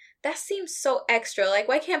like, that seems so extra. Like,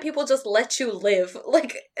 why can't people just let you live?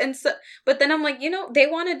 Like, and so, but then I'm like, you know, they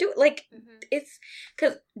want to do like it's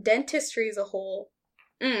because dentistry is a whole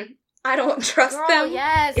I don't trust them.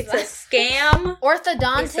 Yes. It's a scam.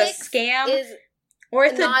 Orthodontics it's a scam. Is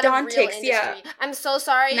orthodontics, I'm so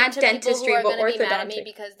sorry not to dentistry, people who are going to be mad at me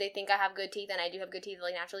because they think I have good teeth, and I do have good teeth,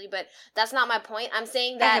 like, naturally, but that's not my point. I'm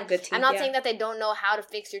saying that, I have good teeth, I'm not saying that they don't know how to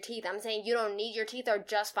fix your teeth. I'm saying you don't need, your teeth are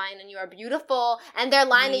just fine, and you are beautiful, and they're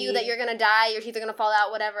lying to you that you're going to die, your teeth are going to fall out,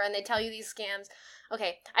 whatever, and they tell you these scams.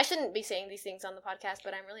 Okay, I shouldn't be saying these things on the podcast,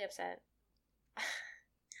 but I'm really upset.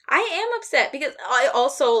 I am upset because I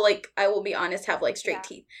also, like, I will be honest, have, like, straight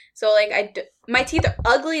teeth. So, like, my teeth are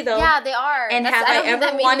ugly, though. Yeah, they are. And have I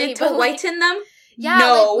ever wanted to whiten them? Yeah,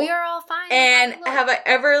 no. Like, we are all fine. And have I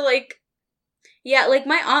ever, like, like,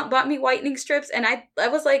 my aunt bought me whitening strips, and I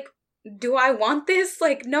was like, do I want this?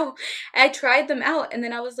 Like, no. I tried them out, and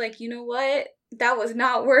then I was like, you know what? That was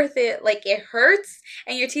not worth it. Like, it hurts,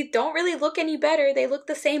 and your teeth don't really look any better. They look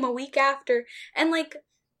the same a week after. And, like,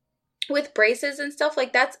 with braces and stuff,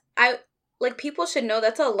 like, that's, people should know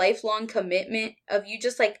that's a lifelong commitment of you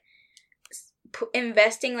just, like,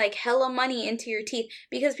 investing, like, hella money into your teeth,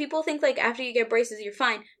 because people think, like, after you get braces, you're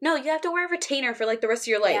fine. No, you have to wear a retainer for, like, the rest of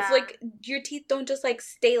your life. Yeah. Like, your teeth don't just, like,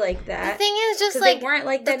 stay like that. The thing is just, like, they weren't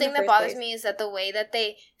like that. The thing that bothers me is that the way that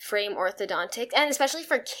they frame orthodontics, and especially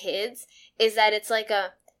for kids, is that it's, like,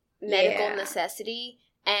 a medical necessity.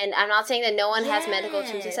 And I'm not saying that no one has medical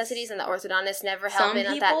necessities and the orthodontists never help in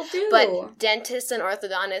on that. Do. But dentists and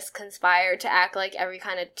orthodontists conspire to act like every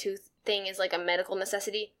kind of tooth thing is like a medical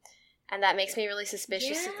necessity. And that makes me really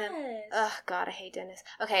suspicious of them. Oh, God, I hate dentists.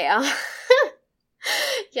 Okay,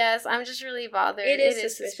 yes, I'm just really bothered. It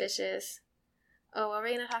is suspicious. Oh, what were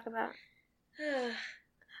we going to talk about?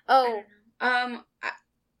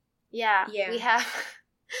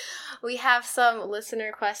 We have some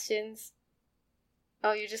listener questions.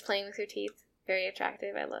 Oh, you're just playing with your teeth. Very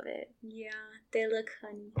attractive. I love it. Yeah, they look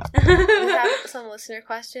honey. We have some listener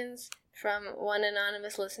questions from one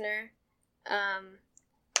anonymous listener.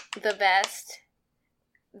 The best.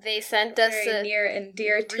 They sent us very near and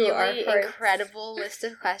dear to really our hearts. Incredible list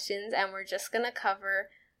of questions, and we're just going to cover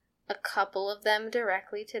a couple of them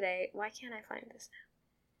directly today. Why can't I find this now?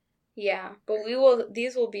 Yeah, but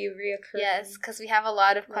these will be reoccurring. Yes, because we have a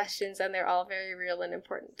lot of questions, and they're all very real and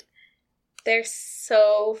important. They're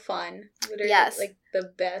so fun. Literally, like,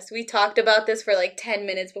 the best. We talked about this for, like, 10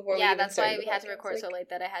 minutes before we even started. Yeah, that's why we had to record so late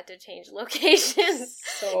that I had to change locations.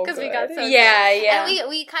 So because we got so yeah. And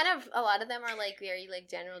we kind of, a lot of them are, like, very, like,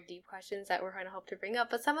 general, deep questions that we're going to hope to bring up.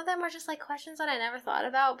 But some of them are just, like, questions that I never thought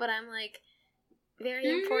about, but I'm, like, very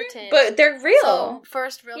important. But they're real. So,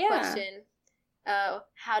 first real question.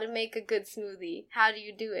 How to make a good smoothie. How do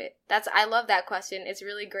you do it? I love that question. It's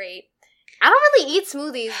really great. I don't really eat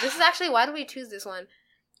smoothies. This is actually, why do we choose this one?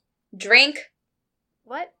 Drink.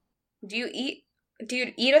 What? Do you eat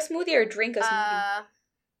a smoothie or drink a smoothie?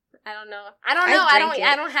 I don't know. I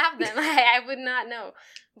don't have them. I would not know.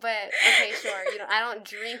 But, okay, sure. I don't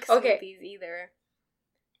drink smoothies either.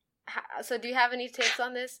 So do you have any tips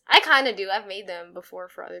on this? I kind of do. I've made them before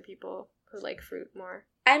for other people who like fruit more.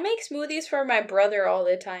 I make smoothies for my brother all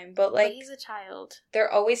the time, but, like... But he's a child. They're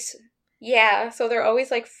always... Yeah, so they're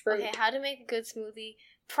always, like, fruit. Okay, how to make a good smoothie?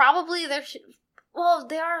 Probably well,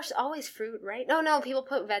 they are always fruit, right? No, people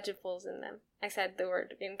put vegetables in them. I said the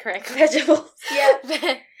word incorrectly. Vegetables. Yeah.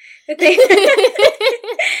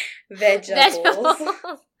 Vegetables.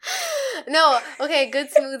 No, okay,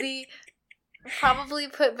 good smoothie. Probably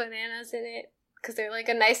put bananas in it, because they're, like,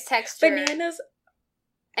 a nice texture. Bananas.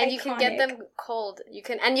 And iconic. You can get them cold. You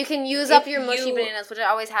can use up your mushy bananas, which I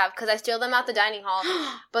always have, because I steal them out the dining hall.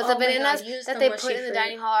 But the bananas that they put in the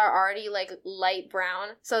dining hall are already, like, light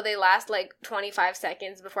brown, so they last, like, 25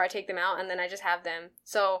 seconds before I take them out, and then I just have them.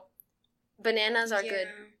 So, bananas are good.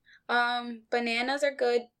 Bananas are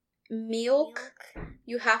good. Milk.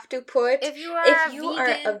 You have to put. If you are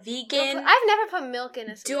a vegan, vegan, I've never put milk in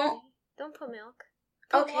a smoothie. Don't put milk.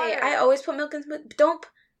 Okay, water. I always put milk in smoothie. Don't.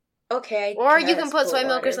 Okay. Or you can put soy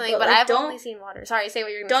milk or something, but I've only seen water. Sorry, say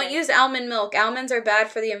what you're going to say. Don't use almond milk. Almonds are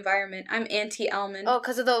bad for the environment. I'm anti-almond. Oh,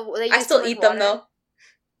 because of I still eat them, though.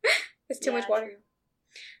 It's too much water. True.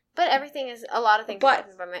 But everything is, a lot of things are bad for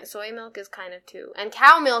the environment. Soy milk is kind of too. And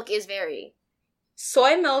cow milk is very.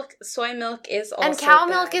 Soy milk is also and cow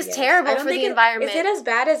milk is terrible for the environment. Is it as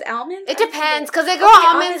bad as almonds? It depends, because they grow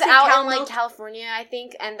almonds out in like California, I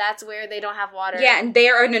think, and that's where they don't have water. Yeah, and they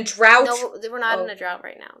are in a drought. No, we're not in a drought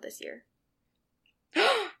right now this year.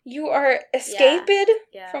 You are escaped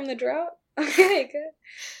from the drought? Okay, good.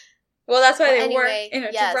 Well, that's why they were in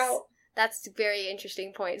a drought. That's a very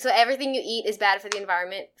interesting point. So everything you eat is bad for the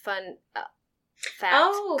environment. Fun fact.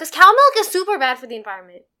 Oh. Because cow milk is super bad for the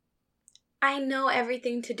environment. I know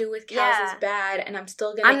everything to do with cows is bad, and I'm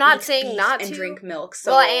still gonna. I'm not saying not to drink milk. So.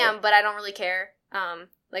 Well, I am, but I don't really care.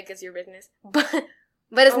 Like it's your business, but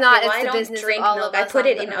it's not. It's the business of all of us. I put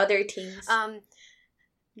it in other teams.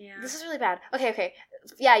 Yeah. This is really bad. Okay.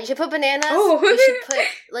 Yeah, you should put bananas. Oh. You should put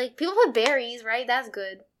like people put berries, right? That's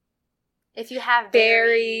good. If you have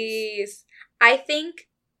berries. I think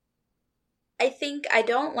I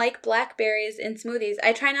don't like blackberries in smoothies.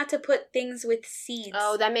 I try not to put things with seeds.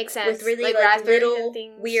 Oh, that makes sense. With really like little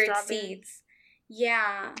weird seeds.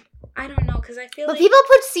 Yeah. I don't know, because I feel like people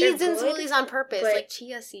put seeds in smoothies on purpose, like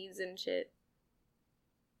chia seeds and shit.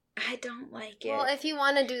 I don't like it. Well, if you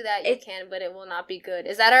want to do that, you can, but it will not be good.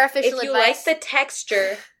 Is that our official advice? If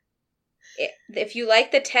you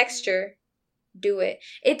like the texture, do it.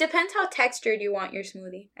 It depends how textured you want your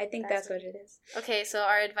smoothie. I think that's what it is. Okay, so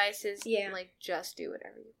our advice is, like, just do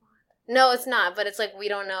whatever you want. No, it's not, but it's like, we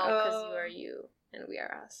don't know because you are you and we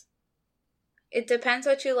are us. It depends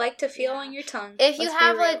what you like to feel on your tongue. If you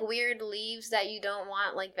have, like, weird leaves that you don't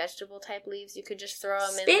want, like vegetable-type leaves, you could just throw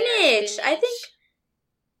them in there. Spinach!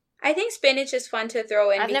 I think spinach is fun to throw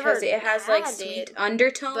in because it has, like, sweet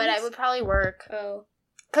undertones. But it would probably work. Oh.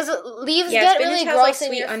 Because leaves get really gross like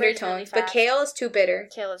sweet undertones, but kale is too bitter.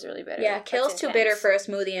 Kale is really bitter. Yeah, kale is too bitter for a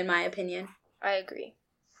smoothie, in my opinion. I agree.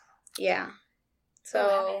 Yeah. So.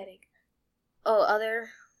 I have a headache. Oh,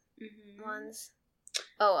 other ones.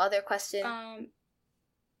 Oh, other question.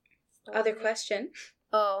 Other question.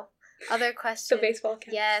 Oh, other question. The baseball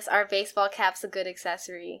cap. Yes, our baseball cap's a good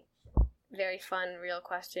accessory. Very fun, real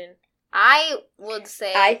question. I would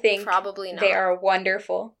say. I think probably not. They are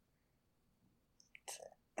wonderful.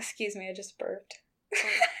 Excuse me, I just burped.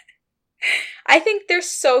 I think they're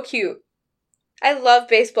so cute. I love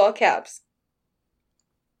baseball caps.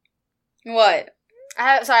 What?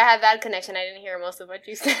 I had bad connection. I didn't hear most of what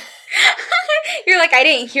you said. You're like, I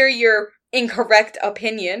didn't hear your incorrect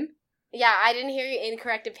opinion. Yeah, I didn't hear your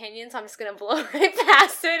incorrect opinion, so I'm just going to blow right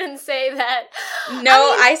past it and say that.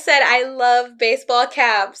 No, I said I love baseball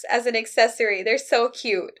caps as an accessory. They're so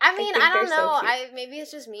cute. I don't know. So maybe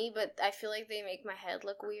it's just me, but I feel like they make my head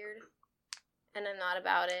look weird. And I'm not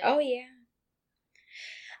about it. Oh, yeah.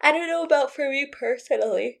 I don't know about for me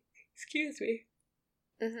personally. Excuse me.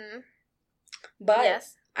 Mm-hmm. But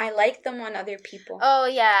yes. I like them on other people. Oh,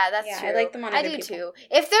 yeah, that's true. I like them on other people. I do, too.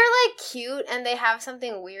 If they're, like, cute and they have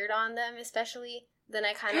something weird on them, especially, then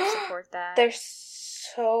I kind of support that. They're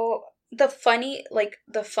so... The funny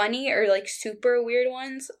or, like, super weird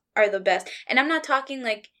ones are the best. And I'm not talking,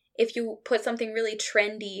 like, if you put something really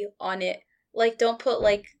trendy on it. Like, don't put,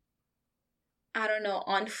 like, I don't know,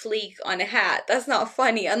 on fleek on a hat. That's not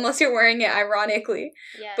funny unless you're wearing it ironically.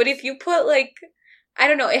 Yes. But if you put, like, I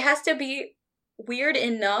don't know, it has to be weird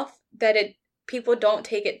enough that people don't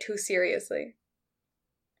take it too seriously.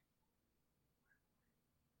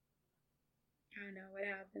 I don't know what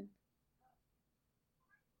happened.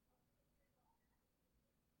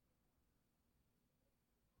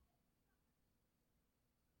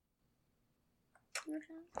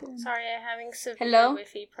 Sorry, I'm having severe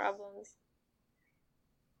Wi-Fi problems.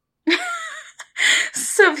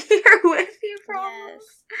 Severe Wi-Fi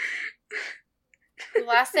problems? Yes. The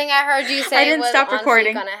last thing I heard you say was stop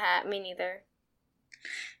recording. On fleek on a hat. Me neither.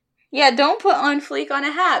 Yeah, don't put on fleek on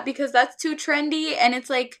a hat because that's too trendy and it's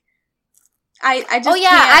like I just Oh yeah,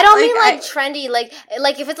 I don't mean like trendy, like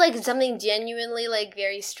if it's like something genuinely like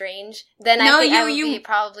very strange, then I think I would be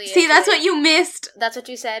probably see that's what you missed. That's what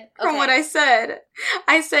you said? Okay. From what I said.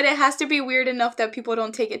 I said it has to be weird enough that people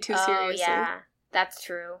don't take it too seriously. Oh yeah, that's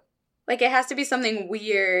true. Like it has to be something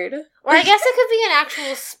weird. Or I guess it could be an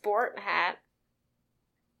actual sport hat.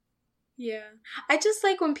 Yeah. I just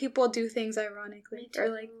like when people do things ironically. Or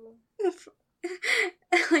like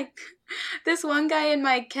like this one guy in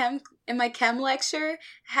my chem in my chem lecture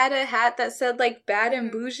had a hat that said like bad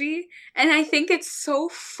and bougie, and I think it's so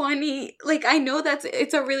funny. Like, I know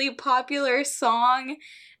it's a really popular song,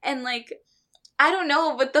 and like, I don't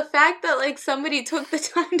know, but the fact that like somebody took the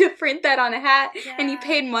time to print that on a hat and he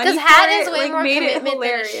paid money for it, because hat is way more made it commitment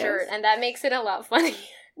hilarious. than a shirt, and that makes it a lot funny.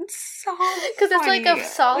 It's so because it's like a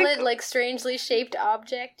solid, like strangely shaped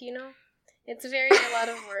object, you know. It's a lot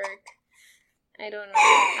of work. I don't know.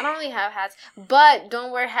 I don't really have hats, but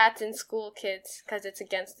don't wear hats in school, kids, because it's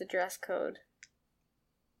against the dress code.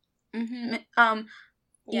 Mm-hmm.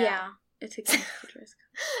 Yeah, it's against the dress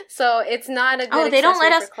code. So it's not a good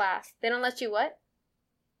accessory for class. They don't let you what?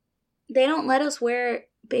 They don't let us wear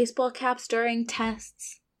baseball caps during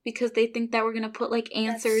tests because they think that we're gonna put like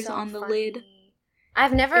answers on the lid.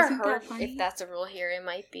 I've never heard if that's a rule here. It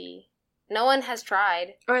might be. No one has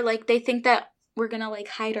tried. Or like they think that we're gonna like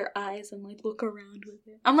hide our eyes and like look around with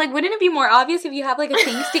it. I'm like, wouldn't it be more obvious if you have like a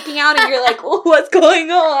thing sticking out and you're like, oh, what's going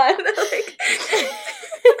on? Like,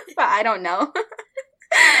 but I don't know.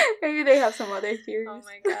 Maybe they have some other theories. Oh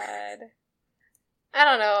my god. I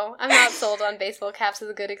don't know. I'm not sold on baseball caps as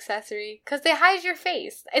a good accessory because they hide your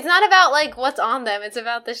face. It's not about like what's on them. It's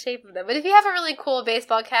about the shape of them. But if you have a really cool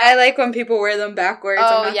baseball cap, I like when people wear them backwards.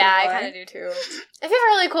 Oh yeah, I kind of do too. If you have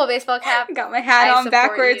a really cool baseball cap, got my hat on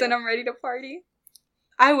backwards and I'm ready to party.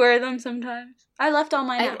 I wear them sometimes. I left all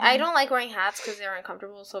mine. I don't like wearing hats because they're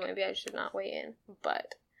uncomfortable. So maybe I should not weigh in.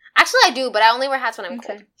 But actually, I do. But I only wear hats when I'm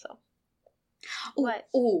cold. So what?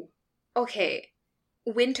 Ooh. Okay.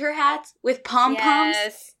 Winter hats with pom-poms?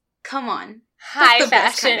 Yes. Come on. High fashion.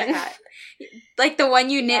 Best kind of hat. Like the one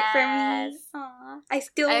you knit for me. Aww. I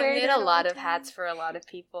still wear it. I've knit a lot of hats for a lot of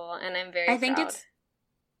people, and I'm very proud. I think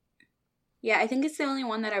it's the only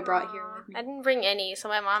one that I brought here with me. I didn't bring any, so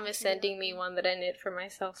my mom is sending me one that I knit for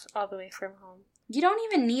myself all the way from home. You don't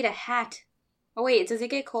even need a hat. Oh wait, does it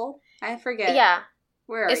get cold? I forget. Yeah.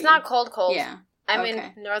 Where are you? It's not cold. Yeah. I'm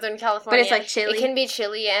in Northern California. But it's like chilly? It can be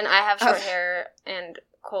chilly, and I have short hair and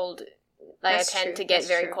cold. Like, I tend to get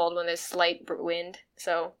very cold when there's slight wind,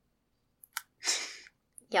 so.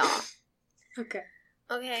 Yeah. Okay.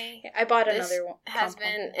 I bought another one. This has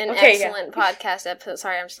been an excellent podcast episode.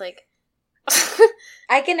 Sorry, I'm just like.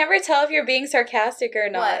 I can never tell if you're being sarcastic or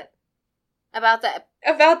not. What? About the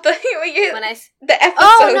episode.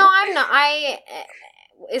 Oh, no, I'm not.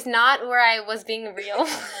 It's not where I was being real.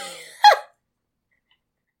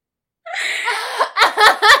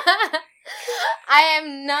 I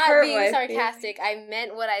am not being sarcastic. I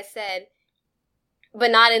meant what I said,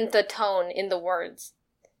 but not in the tone, in the words.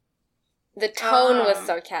 The tone was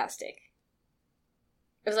sarcastic.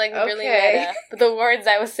 It was like really meta, but the words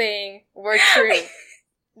I was saying were true.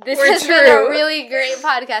 This has been a really great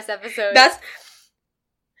podcast episode.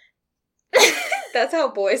 That's how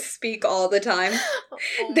boys speak all the time. Oh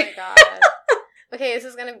my god. Okay, this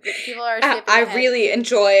is gonna be, people are skipping I really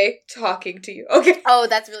enjoy talking to you. Okay. Oh,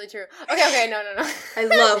 that's really true. Okay, no. I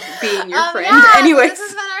love being your friend. Yeah, anyways. So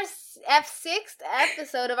this has been our 6th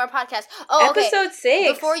episode of our podcast. Oh, okay. Episode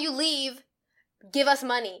 6. Before you leave, give us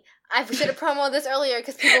money. I should have promoted this earlier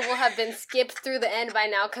because people will have been skipped through the end by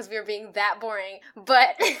now because we were being that boring.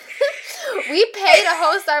 But we pay to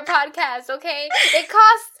host our podcast, okay? It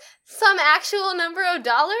costs some actual number of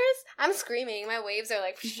dollars. I'm screaming. My waves are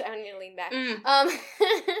like, I need to lean back.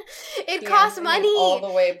 It costs money. All the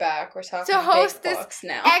way back. We're talking to host big this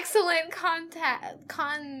now. Excellent content.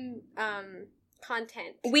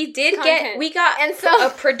 We got a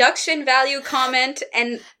production value comment,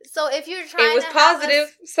 and so if you're trying, it was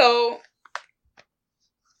positive. So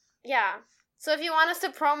yeah. So if you want us to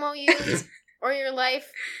promo you or your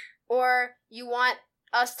life, or you want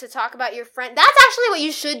us to talk about your friend, that's actually what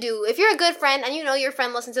you should do. If you're a good friend and you know your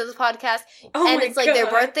friend listens to this podcast and it's like their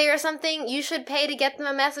birthday or something, you should pay to get them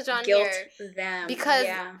a message on here. Them. Because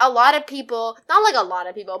a lot of people, not like a lot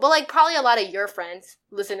of people, but like probably a lot of your friends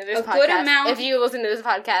listen to this podcast. Good amount. If you listen to this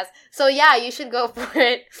podcast. So yeah, you should go for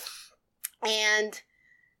it. And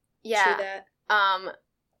yeah. True that.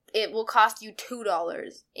 It will cost you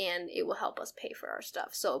 $2 and it will help us pay for our stuff.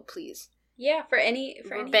 So please. Yeah,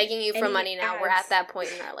 we're begging you for money now. We're at that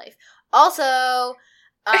point in our life. Also,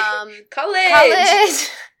 college.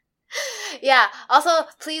 Yeah. Also,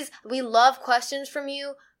 please, we love questions from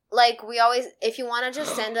you. Like, we always, if you want to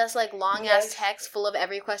just send us like long ass texts full of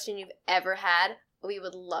every question you've ever had, we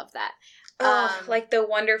would love that. Like the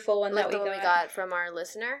wonderful one that we got from our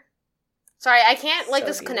listener. Sorry, I can't, like,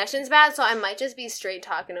 this connection's bad, so I might just be straight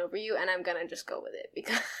talking over you, and I'm gonna just go with it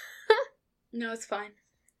because. No, it's fine.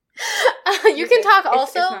 You can talk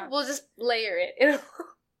also. We'll just layer it.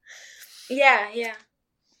 Yeah.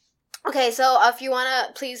 Okay, so if you want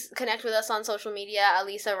to please connect with us on social media,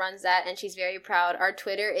 Alisa runs that, and she's very proud. Our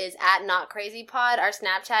Twitter is @NotCrazyPod. Our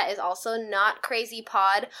Snapchat is also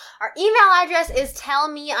NotCrazyPod. Our email address is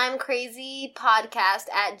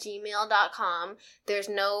tellmeimcrazypodcast@gmail.com. There's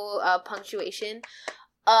no punctuation.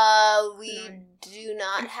 We do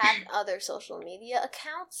not have other social media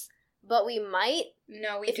accounts, but we might.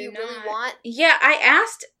 No, we do not. If you really want. Yeah, I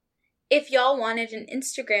asked if y'all wanted an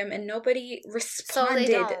Instagram and nobody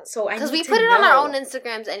responded. So I because we put it on our own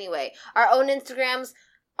Instagrams anyway. Our own Instagrams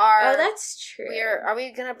are. Oh, that's true. Are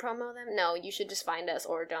we gonna promo them? No, you should just find us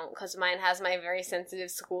or don't, because mine has my very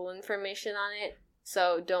sensitive school information on it.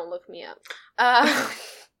 So don't look me up.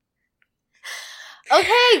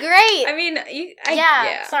 Okay, great. I mean,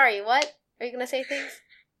 yeah. Sorry, what? Are you gonna say things?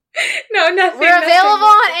 No, nothing. We're available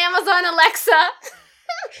on Amazon Alexa.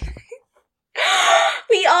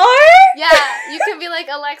 We are? Yeah, you can be like,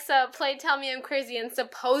 Alexa, play Tell Me I'm Crazy, and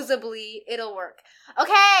supposedly it'll work.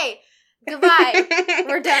 Okay, goodbye.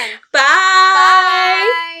 We're done. Bye.